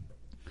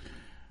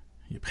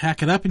 You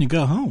pack it up and you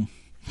go home.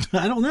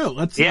 I don't know.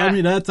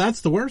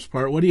 That's the worst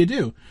part. What do you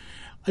do?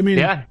 I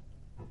mean,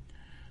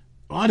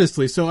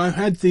 honestly, so I've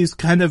had these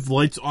kind of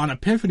lights on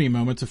epiphany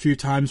moments a few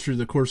times through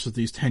the course of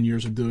these 10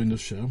 years of doing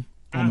this show.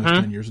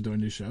 Almost 10 years of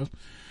doing these shows.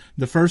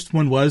 The first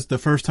one was the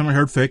first time I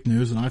heard fake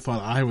news, and I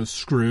thought I was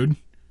screwed,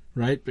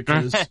 right?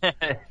 Because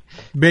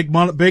big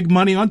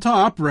money on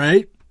top,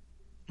 right?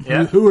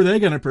 Yeah. Who are they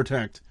going to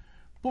protect?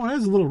 Boy, I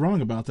was a little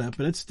wrong about that,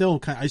 but I still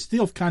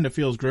kind of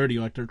feels grody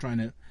like they're trying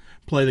to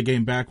play the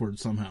game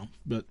backwards somehow.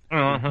 But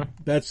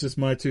that's just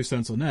my 2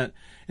 cents on that.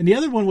 And the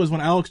other one was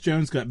when Alex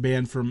Jones got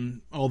banned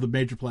from all the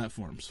major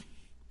platforms.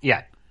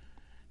 Yeah.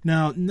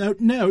 Now,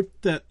 note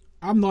that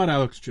I'm not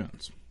Alex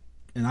Jones,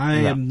 and I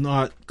am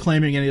not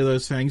claiming any of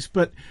those things.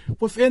 But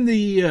within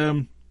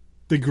the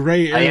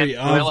gray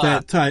area of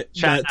that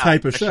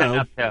type of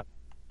show,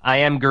 I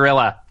am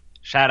Gorilla.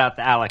 Shout out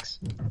to Alex.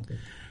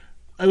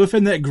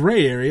 Within that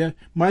gray area,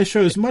 my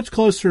show is much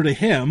closer to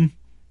him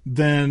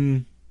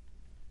than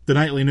the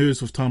Nightly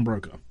News with Tom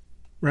Brokaw.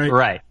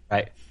 Right.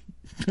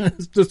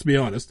 Just to be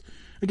honest.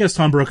 I guess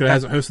Tom Brokaw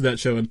hasn't hosted that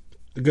show in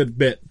a good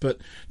bit, but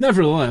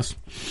nevertheless,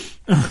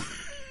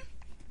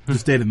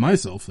 just dated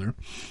myself there.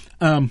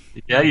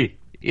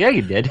 Yeah,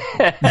 you did.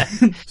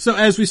 So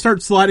as we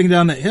start sliding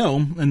down that hill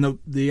and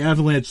the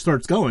avalanche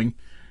starts going,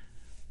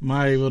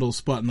 my little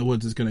spot in the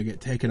woods is going to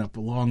get taken up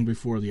long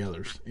before the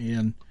others.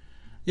 And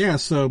yeah,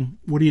 so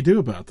what do you do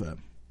about that?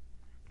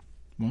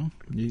 Well,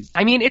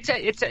 I mean,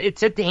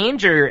 it's a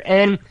danger,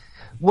 and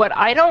what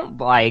I don't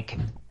like,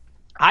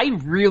 I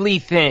really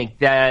think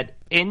that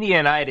in the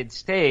United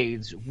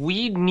States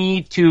we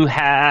need to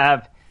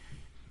have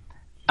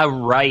a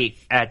right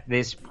at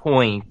this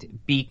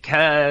point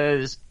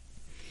because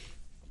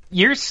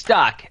you're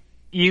stuck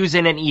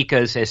using an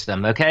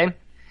ecosystem. Okay,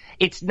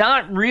 it's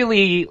not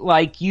really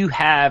like you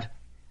have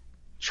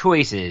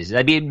choices.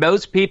 I mean,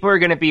 most people are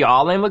going to be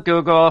all in with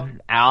Google,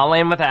 all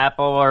in with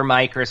Apple or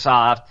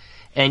Microsoft,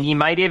 and you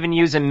might even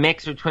use a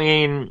mix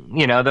between,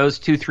 those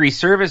 2-3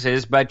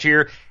 services, but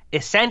you're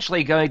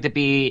essentially going to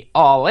be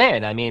all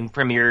in. I mean,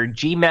 from your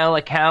Gmail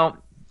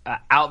account,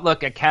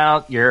 Outlook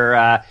account,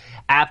 your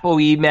Apple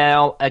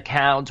email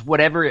account,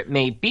 whatever it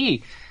may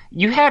be,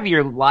 you have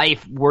your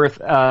life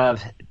worth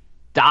of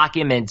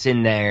documents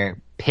in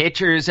there,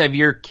 pictures of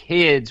your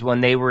kids when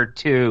they were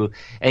 2,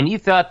 and you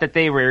thought that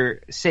they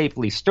were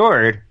safely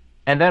stored,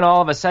 and then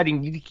all of a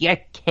sudden you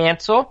get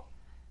cancel,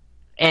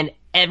 and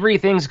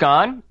everything's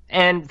gone.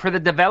 And for the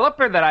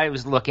developer that I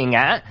was looking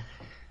at,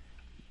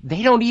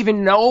 they don't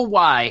even know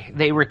why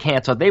they were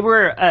canceled. They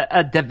were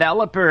a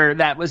developer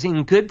that was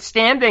in good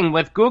standing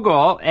with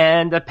Google,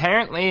 and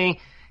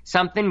apparently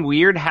something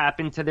weird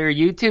happened to their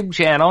YouTube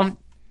channel,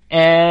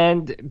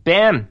 and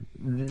bam,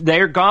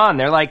 they're gone.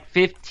 They're like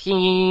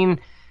 15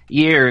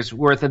 years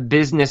worth of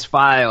business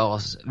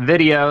files,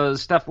 videos,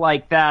 stuff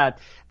like that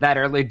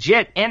are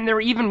legit, and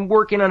they're even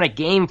working on a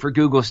game for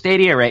Google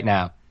Stadia right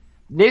now.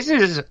 This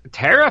is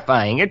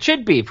terrifying. It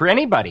should be for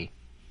anybody.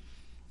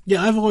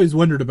 Yeah, I've always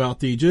wondered about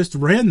the just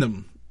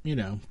random,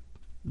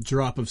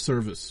 drop of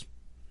service.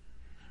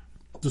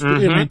 Just,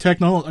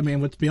 I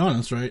mean, let's be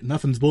honest, right?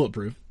 Nothing's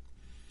bulletproof.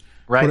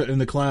 Right. Put it in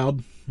the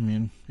cloud. I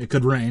mean, it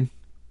could rain.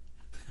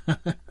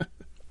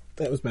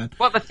 That was bad.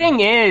 Well, the thing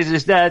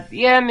is that,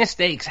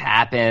 mistakes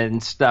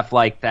happen, stuff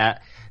like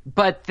that,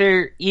 but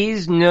there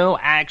is no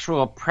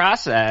actual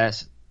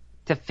process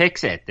to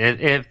fix it.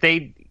 If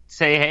they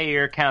say, hey,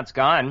 your account's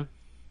gone,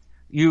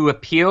 you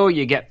appeal,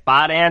 you get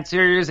bot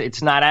answers,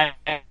 it's not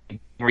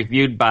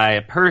reviewed by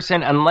a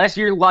person, unless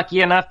you're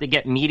lucky enough to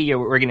get media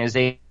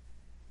organizations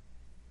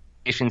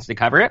to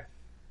cover it.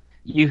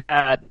 You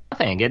had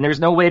nothing, and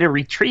there's no way to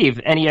retrieve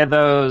any of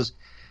those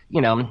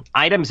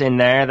items in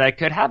there that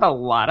could have a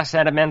lot of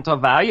sentimental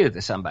value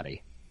to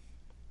somebody.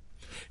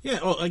 Yeah,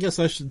 well, I guess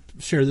I should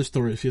share this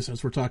story with you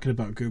since we're talking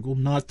about Google.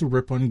 Not to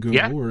rip on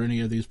Google or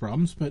any of these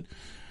problems, but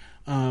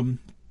 3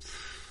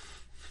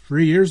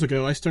 years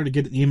ago, I started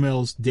getting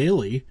emails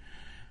daily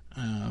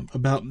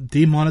about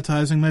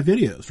demonetizing my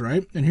videos,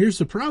 right? And here's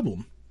the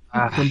problem.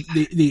 From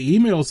the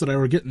emails that I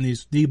were getting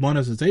these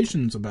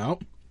demonetizations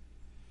about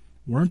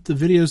weren't the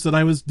videos that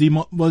I was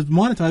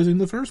monetizing in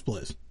the first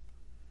place.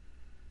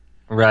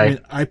 Right. I mean,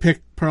 I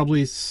picked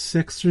probably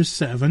 6 or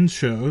 7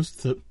 shows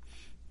that,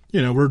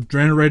 were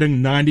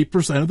generating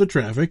 90% of the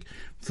traffic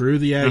through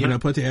the ad,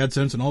 put the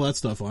AdSense and all that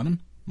stuff on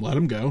them, let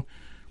them go.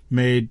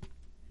 Made,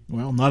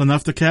 not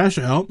enough to cash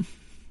out,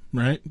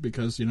 right?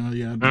 Because,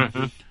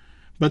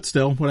 but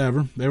still,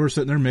 whatever. They were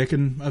sitting there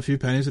making a few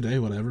pennies a day,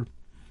 whatever.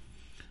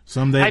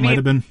 Someday it might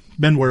have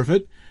been worth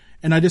it.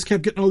 And I just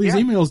kept getting all these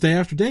emails day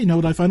after day. You know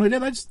what I finally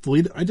did? I just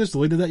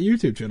deleted that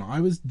YouTube channel. I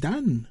was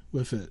done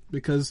with it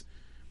because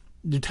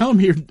you're telling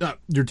me you're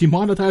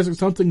demonetizing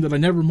something that I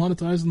never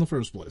monetized in the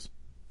first place.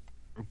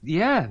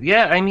 Yeah.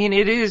 I mean,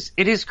 it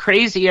is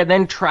crazy. And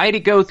then try to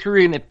go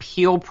through an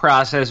appeal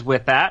process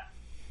with that,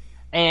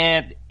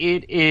 and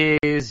it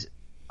is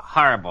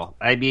horrible.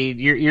 I mean,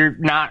 you're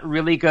not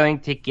really going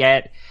to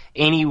get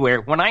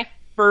anywhere. When I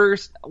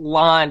first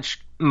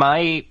launched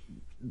my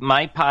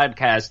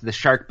podcast, the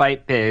Shark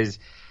Bite Biz,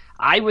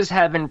 I was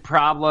having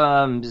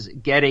problems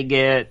getting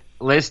it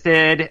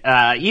listed,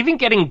 even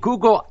getting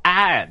Google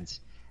ads.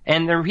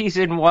 And the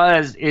reason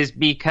is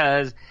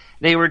because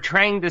they were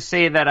trying to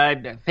say that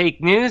I'm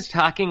fake news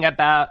talking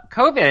about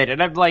COVID.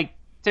 And I'm like,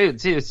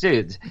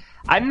 dudes.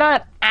 I'm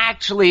not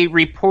actually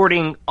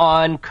reporting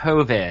on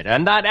COVID.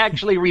 I'm not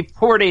actually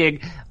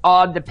reporting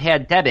on the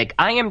pandemic.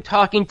 I am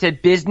talking to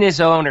business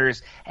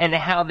owners and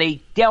how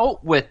they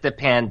dealt with the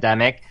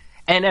pandemic.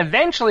 And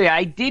eventually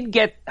I did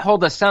get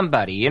hold of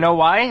somebody. You know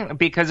why?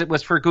 Because it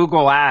was for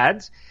Google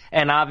Ads.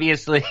 And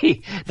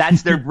obviously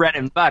that's their bread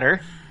and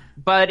butter.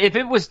 But if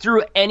it was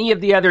through any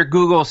of the other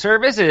Google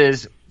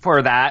services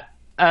for that,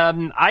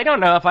 I don't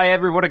know if I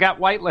ever would have got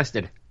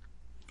whitelisted.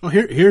 Oh,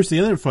 here's the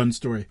other fun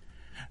story.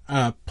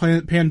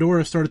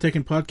 Pandora started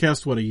taking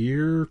podcasts,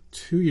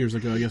 2 years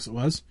ago, I guess it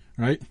was,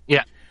 right?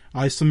 Yeah.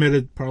 I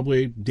submitted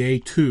probably day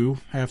 2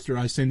 after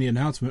I seen the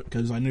announcement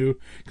because I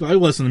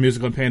listen to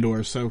music on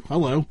Pandora, so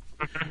hello,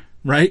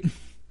 right?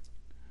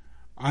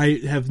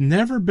 I have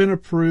never been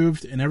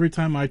approved, and every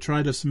time I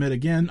try to submit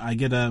again, I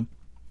get a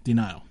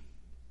denial.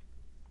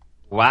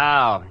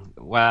 Wow.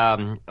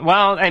 Well,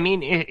 I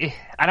mean,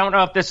 I don't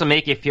know if this will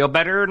make you feel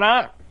better or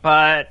not,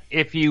 but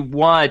if you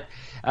want,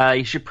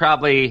 you should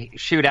probably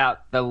shoot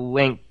out the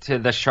link to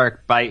the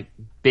Shark Bite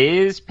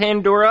Biz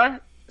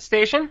Pandora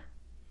station.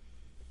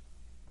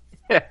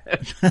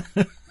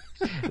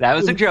 That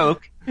was a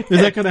joke.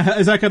 Is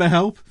that gonna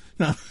help?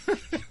 No.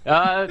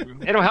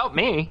 It'll help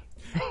me.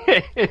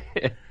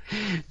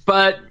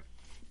 But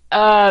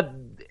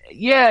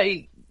yeah,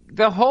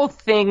 the whole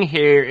thing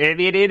here, I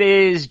mean, it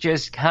is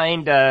just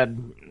kind of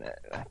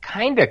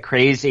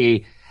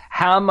crazy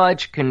how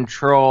much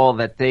control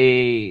that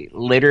they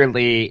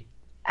literally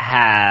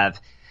have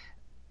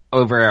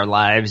over our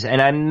lives.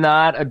 And I'm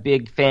not a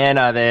big fan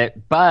of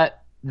it,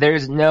 but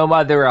there's no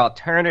other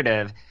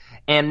alternative.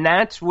 And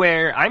that's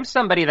where I'm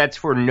somebody that's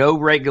for no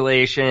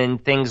regulation,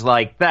 things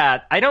like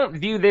that. I don't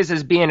view this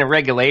as being a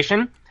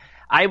regulation.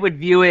 I would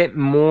view it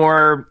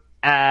more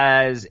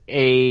as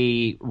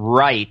a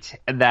right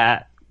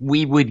that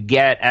we would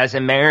get as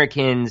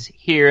Americans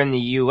here in the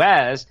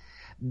U.S.,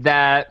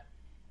 that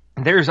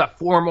there's a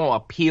formal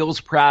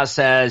appeals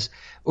process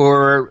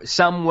or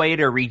some way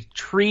to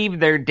retrieve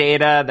their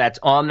data that's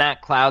on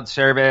that cloud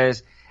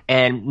service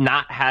and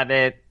not have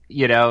it,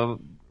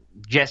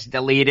 just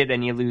deleted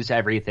and you lose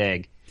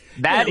everything.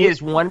 That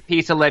is one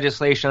piece of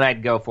legislation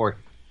I'd go for.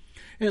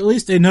 At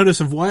least a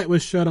notice of why it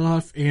was shut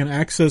off and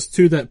access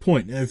to that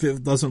point. If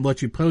it doesn't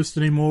let you post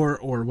anymore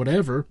or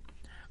whatever,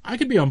 I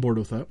could be on board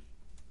with that.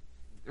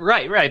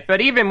 Right.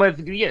 But even with,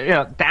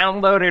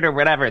 download it or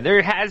whatever,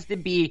 there has to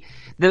be,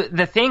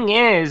 the thing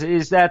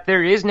is that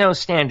there is no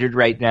standard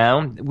right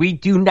now. We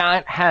do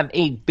not have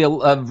a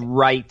Bill of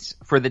Rights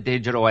for the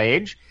digital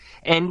age.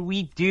 And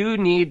we do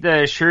need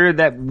to assure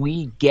that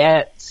we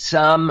get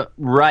some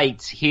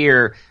rights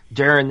here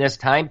during this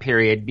time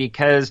period,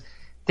 because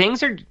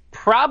things are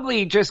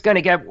probably just going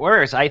to get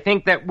worse. I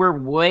think that we're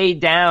way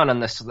down on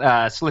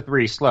the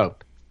slippery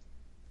slope.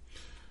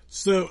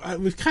 So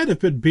we've kind of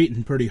been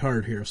beaten pretty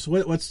hard here. So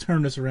let's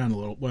turn this around a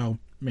little. Well,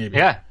 maybe.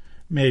 Yeah.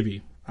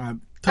 Maybe. I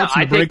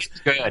think it's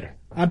good.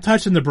 I'm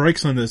touching the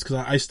brakes on this because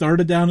I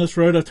started down this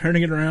road of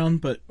turning it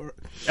around, but.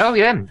 Oh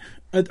yeah.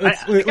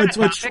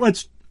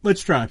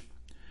 Let's try.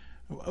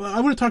 I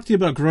want to talk to you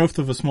about growth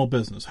of a small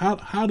business.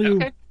 How do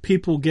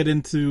people get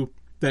into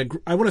that?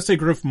 I want to say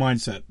growth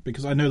mindset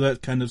because I know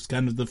that kind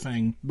of the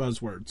thing,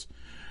 buzzwords.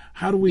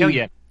 How do we? Oh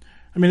yeah.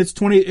 I mean,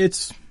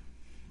 it's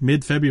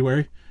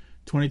mid-February,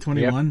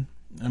 2021.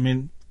 Yep. I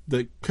mean,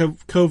 the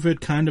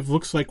COVID kind of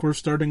looks like we're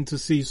starting to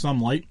see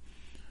some light.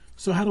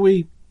 So how do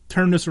we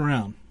turn this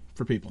around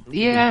for people?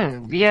 Yeah.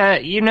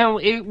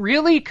 It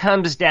really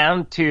comes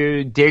down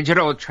to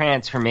digital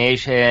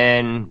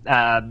transformation.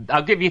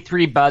 I'll give you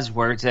 3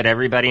 buzzwords that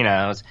everybody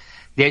knows: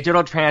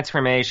 digital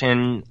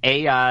transformation,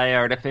 AI,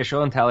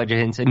 artificial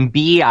intelligence, and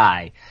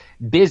BI,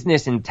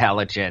 business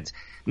intelligence.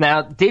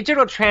 Now,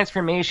 digital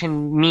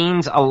transformation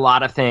means a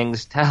lot of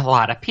things to a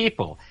lot of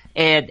people,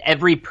 and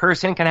every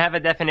person can have a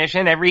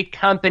definition. Every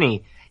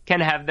company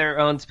can have their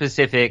own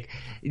specific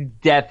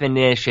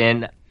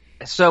definition.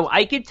 So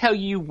I could tell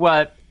you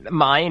what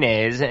mine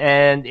is,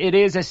 and it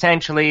is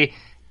essentially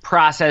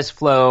process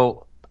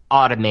flow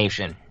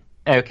automation,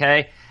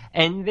 okay?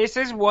 And this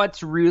is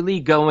what's really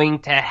going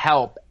to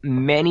help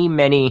many,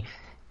 many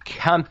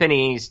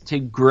companies to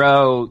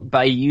grow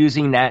by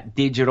using that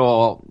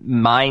digital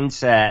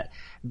mindset,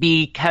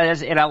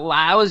 because it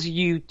allows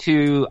you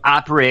to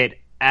operate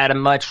at a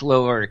much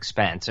lower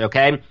expense,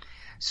 okay?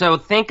 So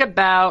think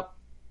about,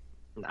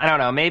 I don't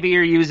know, maybe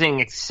you're using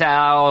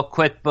Excel,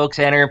 QuickBooks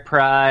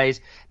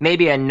Enterprise,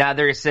 maybe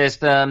another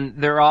system.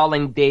 They're all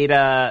in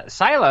data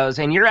silos,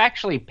 and you're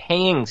actually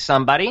paying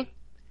somebody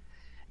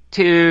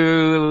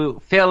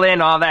to fill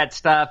in all that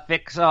stuff,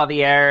 fix all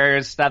the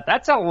errors, stuff.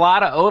 That's a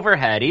lot of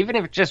overhead, even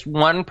if it's just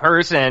one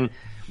person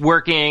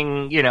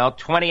working,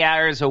 20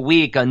 hours a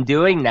week on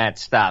doing that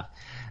stuff.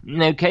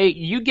 Okay,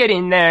 you get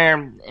in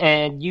there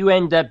and you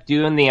end up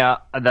doing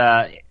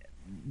the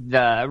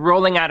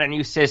rolling out a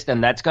new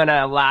system that's going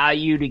to allow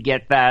you to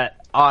get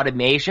that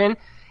automation.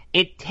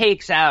 It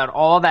takes out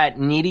all that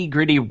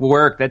nitty-gritty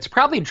work that's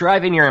probably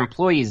driving your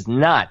employees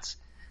nuts,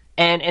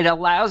 and it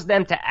allows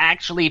them to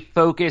actually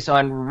focus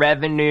on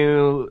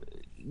revenue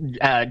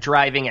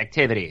driving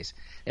activities.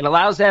 It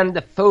allows them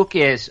to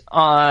focus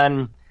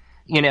on,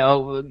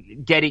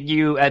 getting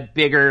you a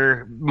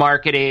bigger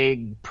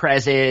marketing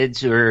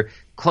presence or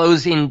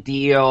closing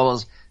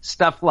deals,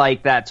 stuff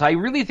like that. So I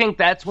really think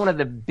that's one of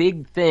the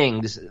big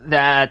things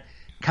that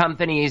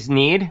companies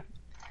need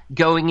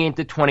going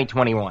into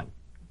 2021.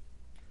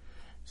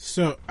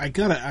 So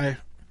I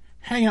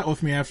hang out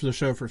with me after the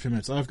show for a few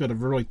minutes. I've got a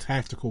really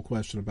tactical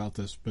question about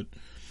this, but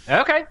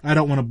okay, I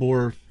don't want to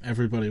bore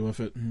everybody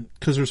with it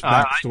because there's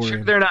backstory. I'm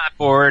sure they're not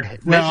bored.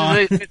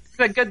 It's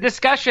a good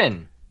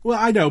discussion. Well,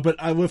 I know, but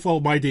with all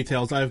my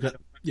details, I've got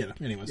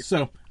anyways.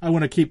 So I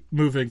want to keep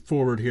moving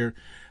forward here.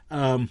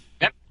 Yep.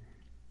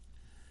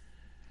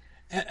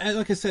 And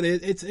like I said,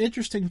 it's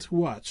interesting to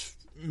watch.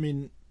 I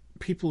mean,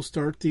 people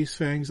start these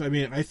things. I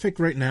mean, I think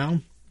right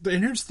now,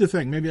 and here's the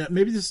thing.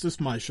 Maybe this is just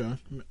my show.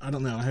 I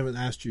don't know. I haven't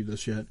asked you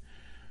this yet.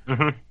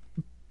 Mm-hmm.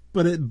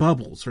 But it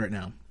bubbles right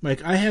now.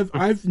 Like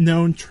I've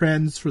known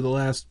trends for the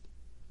last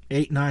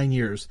 8-9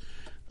 years.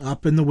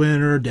 Up in the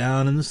winter,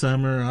 down in the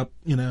summer, up,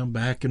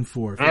 back and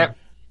forth. Yep.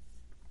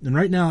 And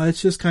right now,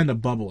 it's just kind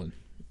of bubbling.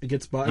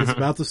 It's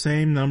about the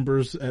same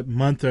numbers at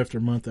month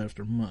after month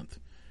after month.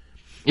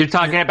 You're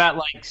talking about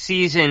like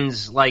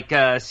seasons, like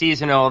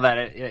seasonal that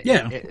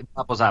it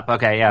bubbles up.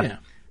 Okay, yeah.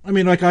 I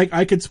mean, like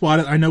I could spot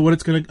it. I know what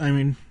it's gonna. I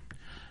mean,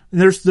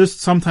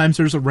 sometimes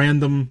there's a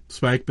random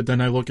spike, but then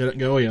I look at it and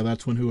go, oh yeah,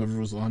 that's when whoever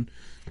was on.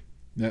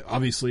 That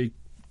obviously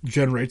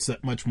generates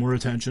that much more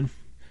attention,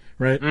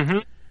 right? Mm-hmm.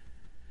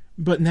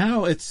 But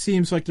now it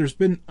seems like there's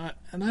been,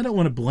 and I don't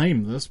want to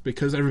blame this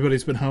because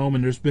everybody's been home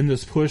and there's been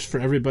this push for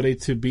everybody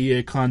to be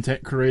a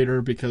content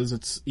creator because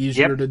it's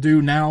easier to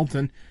do now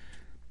than,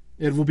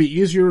 it will be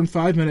easier in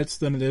 5 minutes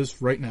than it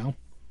is right now.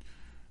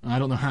 I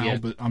don't know how,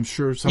 but I'm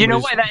sure somebody's... You know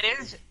why that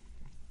is?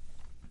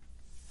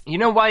 You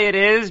know why it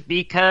is?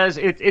 Because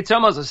it's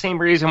almost the same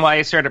reason why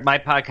I started my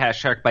podcast,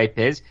 Shark Bite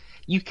Biz.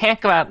 You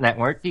can't go out and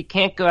network. You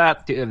can't go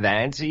out to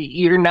events.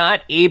 You're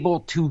not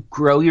able to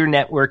grow your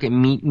network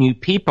and meet new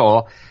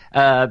people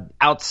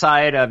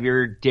outside of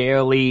your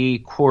daily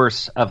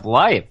course of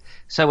life.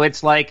 So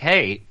it's like,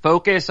 hey,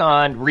 focus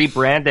on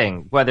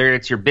rebranding, whether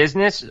it's your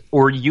business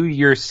or you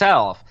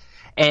yourself,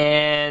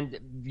 and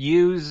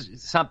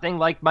use something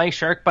like my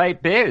Shark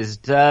Bite Biz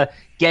to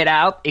get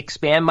out,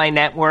 expand my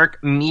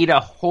network, meet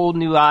a whole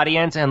new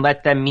audience, and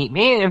let them meet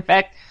me. And in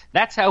fact,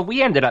 that's how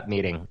we ended up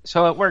meeting.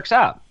 So it works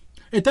out.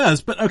 It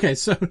does, but okay,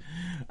 so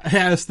I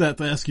asked that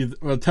to ask you,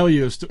 I'm telling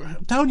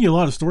you a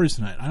lot of stories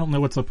tonight. I don't know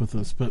what's up with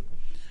this, but...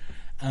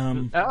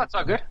 that's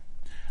all good.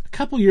 A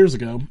couple years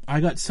ago,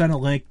 I got sent a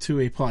link to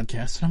a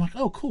podcast, and I'm like,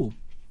 oh, cool,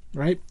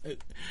 right?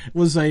 It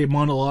was a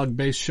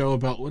monologue-based show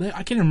about what, I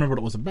can't even remember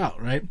what it was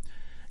about, right?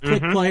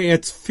 Click play,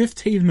 it's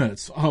 15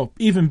 minutes. Oh,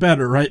 even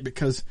better, right?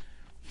 Because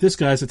this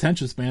guy's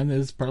attention span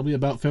is probably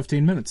about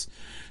 15 minutes.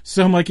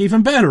 So I'm like,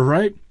 even better,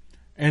 right?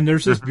 And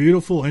there's this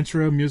beautiful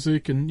intro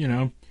music,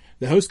 and,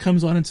 the host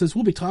comes on and says,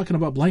 we'll be talking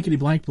about blankety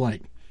blank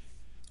blank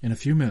in a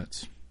few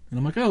minutes. And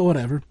I'm like, oh,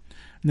 whatever.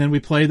 And then we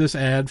play this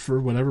ad for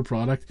whatever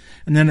product,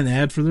 and then an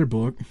ad for their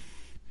book,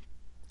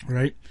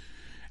 right?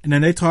 And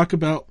then they talk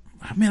about,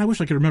 man, I wish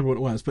I could remember what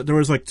it was, but there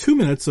was like 2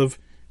 minutes of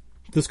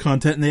this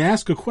content, and they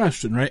ask a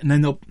question, right? And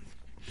then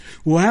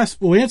we'll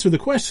answer the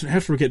question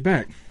after we get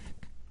back.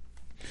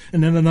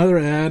 And then another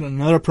ad,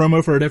 another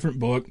promo for a different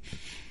book.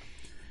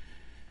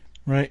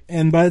 Right,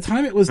 and by the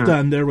time it was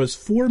done, there was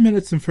 4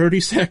 minutes and 30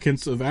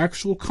 seconds of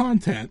actual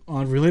content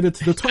related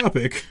to the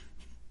topic.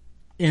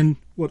 And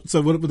what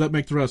would that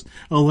make the rest?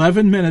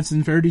 11 minutes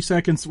and 30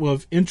 seconds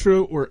of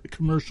intro or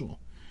commercial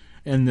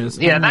in this.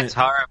 Yeah, that's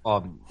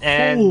horrible.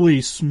 And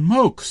holy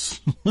smokes!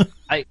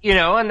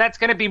 And that's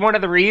going to be one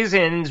of the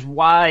reasons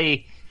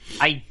why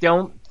I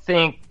don't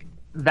think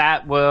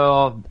that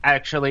will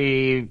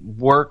actually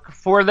work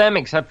for them,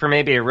 except for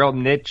maybe a real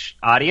niche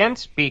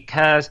audience,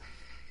 because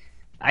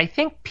I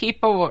think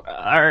people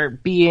are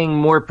being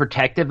more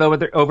protective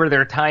over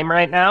their time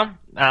right now.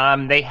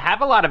 They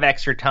have a lot of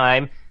extra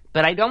time,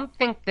 but I don't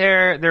think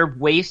they're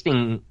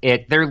wasting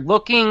it. They're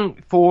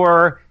looking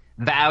for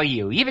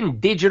value, even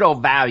digital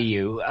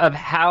value, of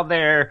how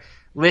they're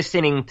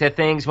listening to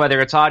things, whether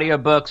it's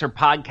audiobooks or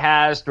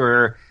podcast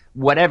or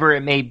whatever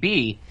it may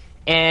be.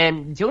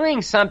 And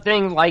doing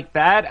something like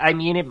that, I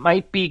mean, it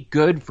might be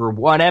good for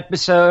one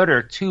episode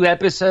or 2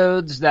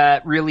 episodes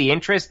that really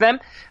interest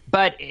them,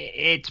 but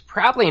it's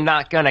probably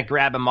not going to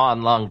grab them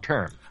on long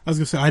term. I was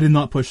going to say, I did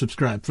not push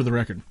subscribe, for the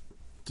record.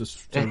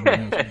 Just so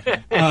everybody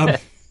knows.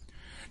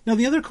 Now,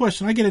 the other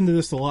question, I get into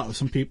this a lot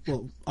with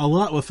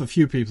a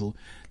few people,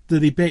 the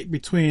debate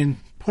between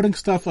putting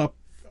stuff up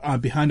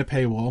behind a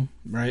paywall,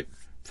 right,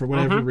 for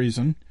whatever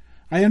reason.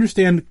 I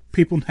understand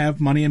people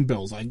have money and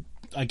bills. I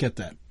get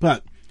that.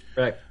 But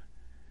right.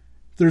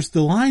 There's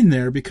the line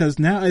there, because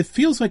now it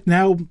feels like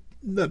now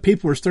that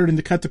people are starting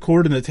to cut the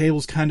cord and the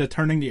table's kind of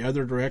turning the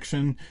other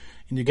direction,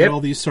 and you get all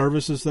these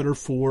services that are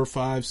 $4,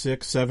 $5, $6,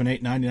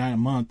 $7, $8, $99 a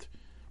month,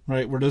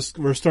 right?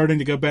 We're starting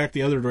to go back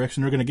the other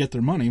direction. They're going to get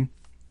their money.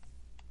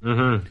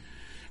 Mm-hmm.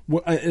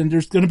 And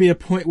there's going to be a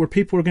point where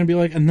people are going to be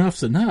like,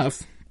 enough's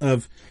enough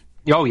of...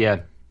 Oh,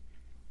 yeah.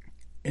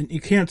 and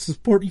you can't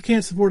support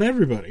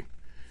everybody.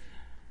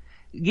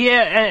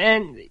 Yeah,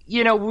 and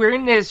we're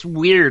in this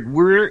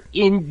we're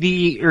in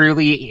the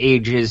early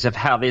ages of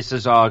how this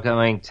is all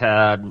going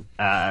to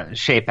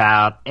shape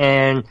out.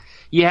 And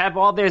you have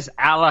all this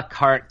a la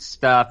carte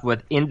stuff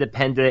with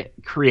independent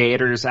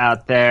creators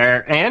out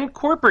there and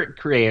corporate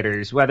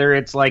creators, whether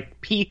it's like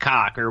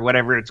Peacock or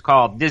whatever it's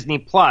called, Disney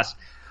Plus,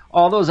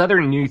 all those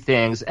other new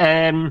things.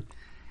 And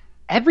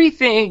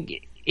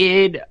everything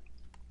in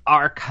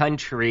our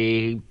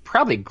country,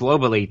 probably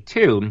globally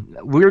too,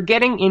 we're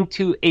getting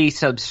into a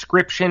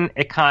subscription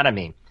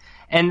economy.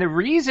 And the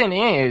reason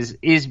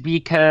is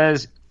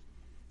because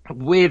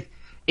with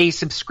a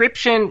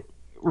subscription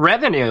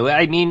revenue,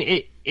 I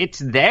mean, it's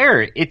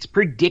there. It's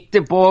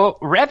predictable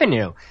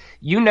revenue.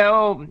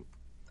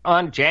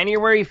 On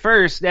January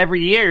 1st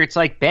every year, it's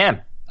like,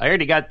 bam, I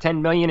already got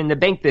 $10 million in the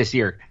bank this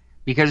year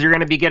because you're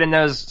going to be getting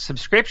those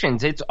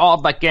subscriptions. It's all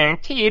but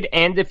guaranteed.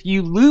 And if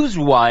you lose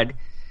one,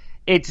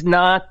 it's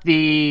not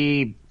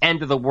the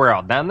end of the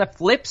world. Now, on the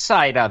flip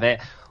side of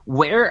it,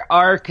 where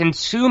are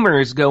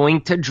consumers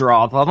going to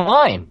draw the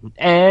line?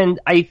 And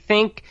I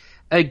think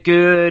a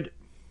good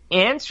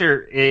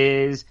answer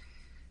is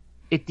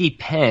it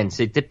depends.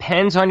 It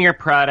depends on your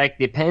product,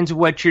 depends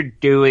what you're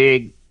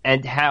doing,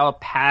 and how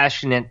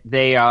passionate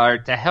they are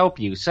to help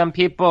you. Some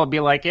people will be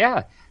like,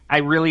 yeah, I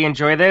really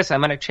enjoy this,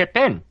 I'm going to chip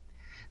in.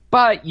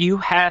 But you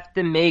have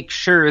to make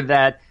sure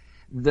that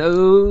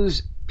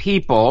those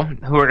people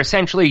who are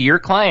essentially your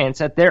clients,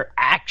 that they're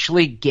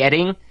actually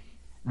getting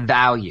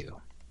value.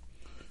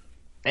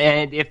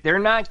 And if they're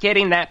not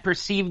getting that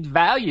perceived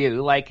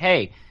value, like,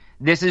 hey,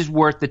 this is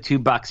worth the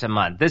 $2 a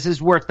month, this is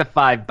worth the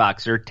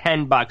 $5 or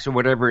 $10 or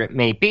whatever it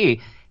may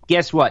be,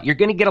 guess what? You're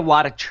going to get a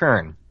lot of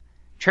churn.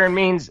 Churn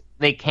means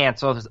they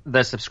cancel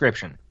the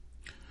subscription.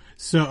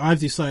 So I've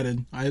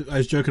decided, I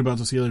was joking about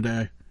this the other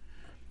day,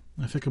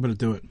 I think I'm going to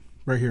do it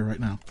right here, right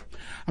now.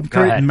 I'm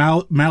creating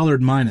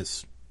Mallard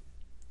Minus,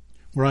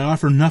 where I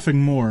offer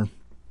nothing more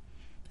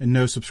and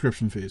no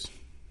subscription fees.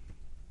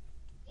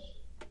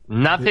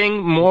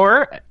 Nothing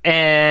more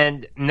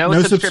and no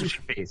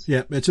subscription fees.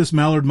 Yeah, it's just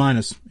Mallard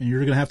Minus, and you're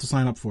going to have to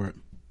sign up for it.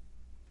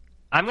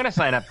 I'm going to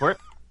sign up for it.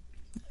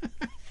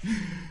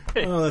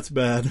 Oh, that's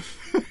bad.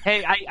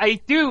 Hey,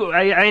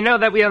 I know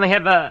that we only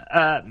have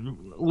a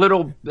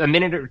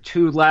minute or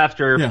two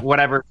left or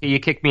whatever. You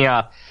kick me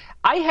off.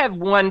 I have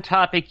one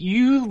topic.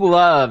 You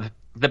love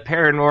the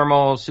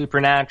paranormal,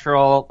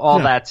 supernatural, all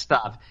that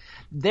stuff.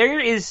 There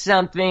is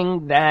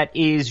something that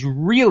is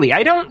really,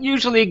 I don't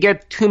usually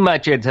get too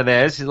much into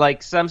this,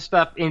 like some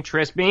stuff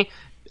interests me,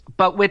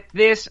 but with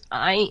this,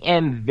 I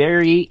am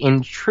very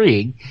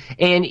intrigued,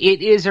 and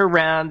it is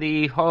around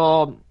the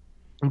whole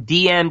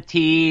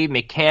DMT,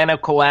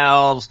 mechanical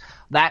elves,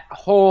 that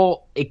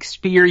whole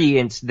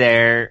experience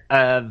there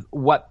of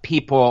what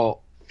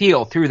people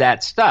feel through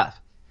that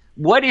stuff.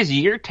 What is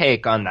your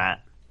take on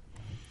that?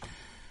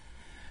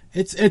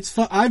 It's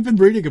fun. I've been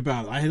reading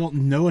about it. I don't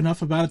know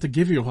enough about it to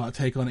give you a hot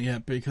take on it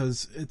yet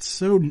because it's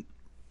so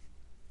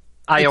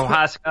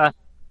ayahuasca.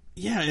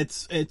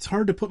 It's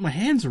hard to put my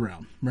hands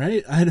around,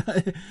 right?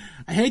 I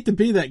hate to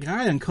be that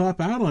guy and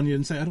cop out on you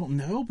and say I don't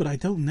know, but I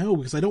don't know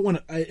because I don't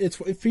want to.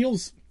 It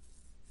feels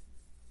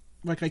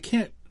like I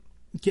can't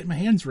get my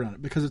hands around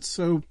it because it's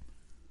so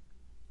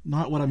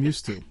not what I'm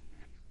used to,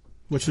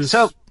 which is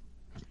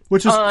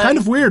kind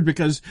of weird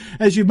because,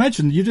 as you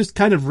mentioned, you just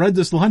kind of read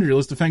this laundry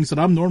list of things that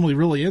I'm normally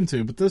really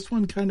into, but this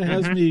one kind of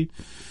has me,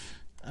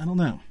 I don't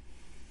know.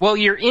 Well,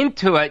 you're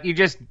into it, you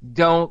just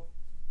don't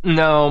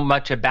know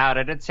much about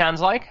it, it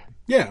sounds like.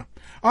 Yeah.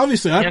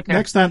 Obviously,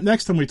 next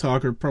time we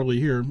talk, or probably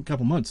here in a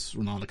couple months,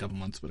 or not a couple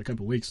months, but a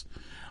couple weeks,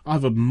 I'll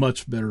have a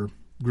much better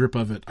grip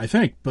of it, I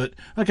think. But,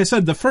 like I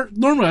said,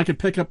 normally I could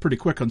pick up pretty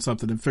quick on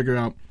something and figure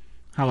out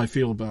how I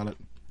feel about it.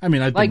 I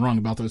mean, I've been wrong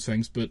about those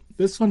things, but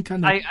this one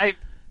kind of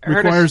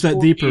requires that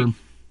deeper.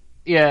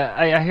 Yeah,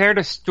 I heard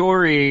a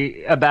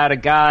story about a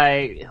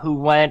guy who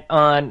went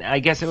on, I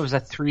guess it was a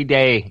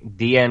 3-day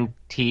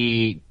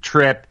DMT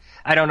trip.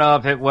 I don't know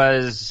if it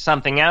was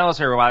something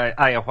else or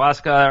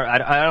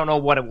ayahuasca. I don't know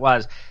what it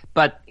was.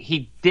 But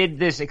he did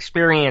this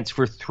experience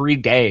for 3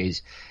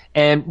 days.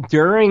 And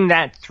during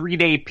that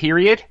 3-day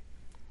period,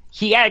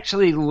 he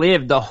actually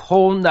lived a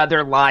whole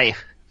nother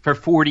life for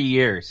 40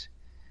 years.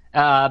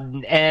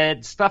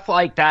 And stuff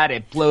like that,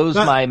 it blows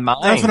my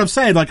mind. That's what I'm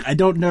saying. Like, I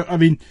don't know. I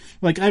mean,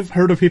 like, I've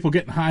heard of people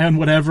getting high on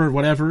whatever,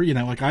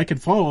 like, I can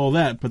follow all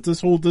that. But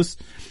there's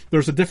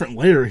a different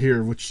layer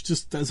here, which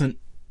just doesn't.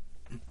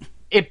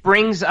 It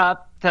brings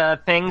up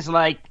things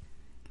like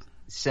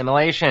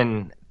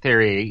simulation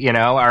theory,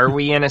 are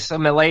we in a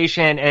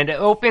simulation? And it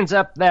opens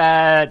up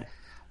that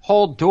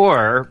whole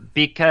door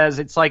because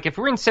it's like if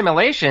we're in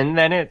simulation,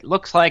 then it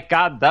looks like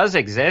God does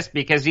exist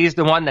because he's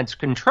the one that's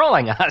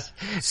controlling us.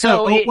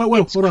 So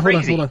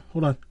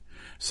hold on.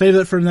 Save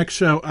that for the next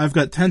show. I've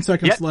got 10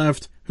 seconds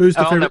left. Who's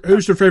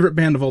your favorite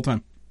band of all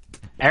time?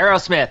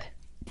 Aerosmith.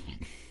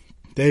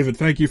 David,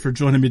 thank you for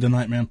joining me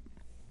tonight, man.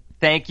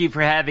 Thank you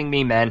for having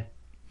me, man.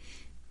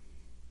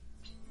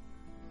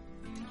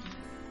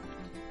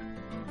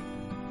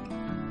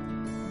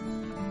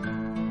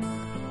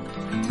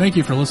 Thank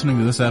you for listening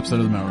to this episode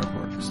of the Mal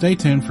Report. Stay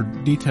tuned for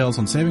details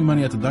on saving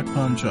money at the Duck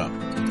Pond Shop.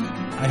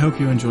 I hope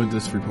you enjoyed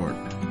this report.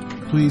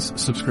 Please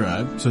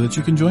subscribe so that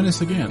you can join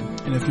us again.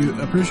 And if you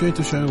appreciate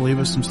the show, leave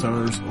us some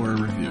stars or a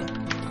review.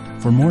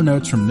 For more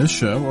notes from this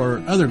show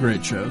or other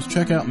great shows,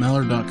 check out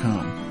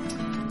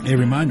Mallard.com. A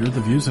reminder,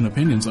 the views and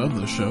opinions of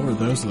this show are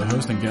those of the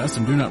host and guest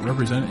and do not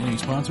represent any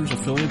sponsors,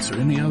 affiliates, or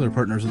any other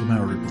partners of the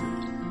Mallard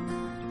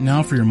Report.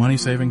 Now for your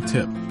money-saving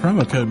tip.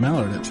 Promo code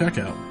Mallard at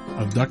checkout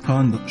of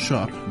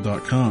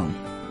duckpondshop.com,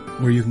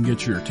 where you can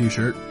get your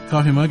t-shirt,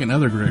 coffee mug, and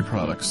other great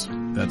products.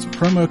 That's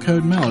promo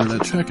code Mallard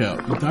at checkout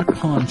of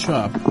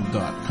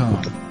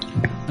duckpondshop.com.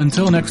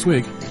 Until next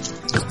week,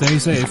 stay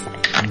safe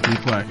and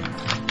keep whacking.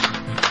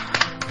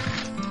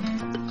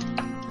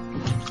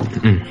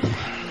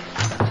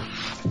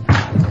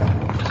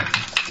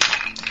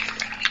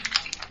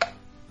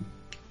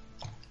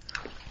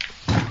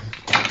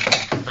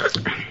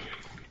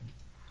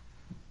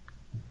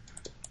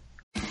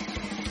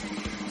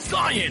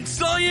 Science,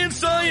 science,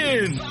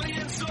 science!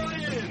 Science,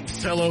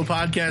 science! Hello,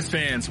 podcast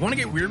fans. Want to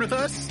get weird with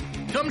us?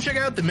 Come check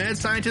out the Mad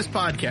Scientist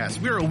Podcast.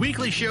 We're a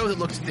weekly show that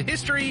looks at the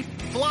history,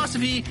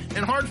 philosophy,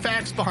 and hard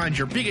facts behind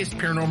your biggest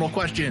paranormal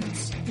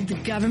questions. Did the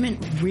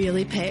government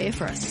really pay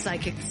for a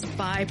psychic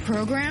spy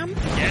program?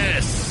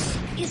 Yes!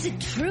 Is it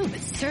true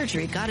that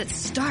surgery got its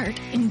start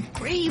in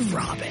grave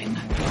robbing?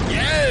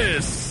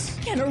 Yes!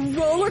 Can a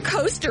roller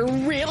coaster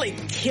really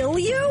kill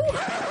you?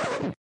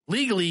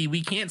 Legally,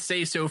 we can't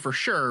say so for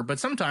sure, but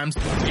sometimes,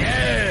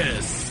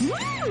 yes!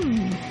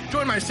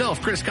 Join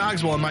myself, Chris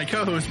Cogswell, and my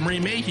co-host,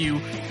 Marie Mayhew,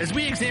 as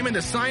we examine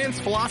the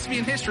science, philosophy,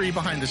 and history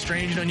behind the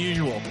strange and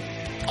unusual.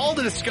 All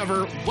to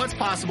discover what's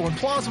possible and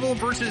plausible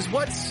versus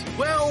what's,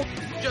 well,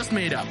 just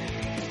made up.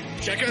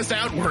 Check us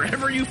out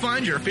wherever you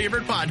find your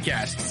favorite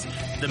podcasts.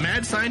 The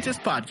Mad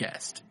Scientist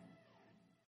Podcast.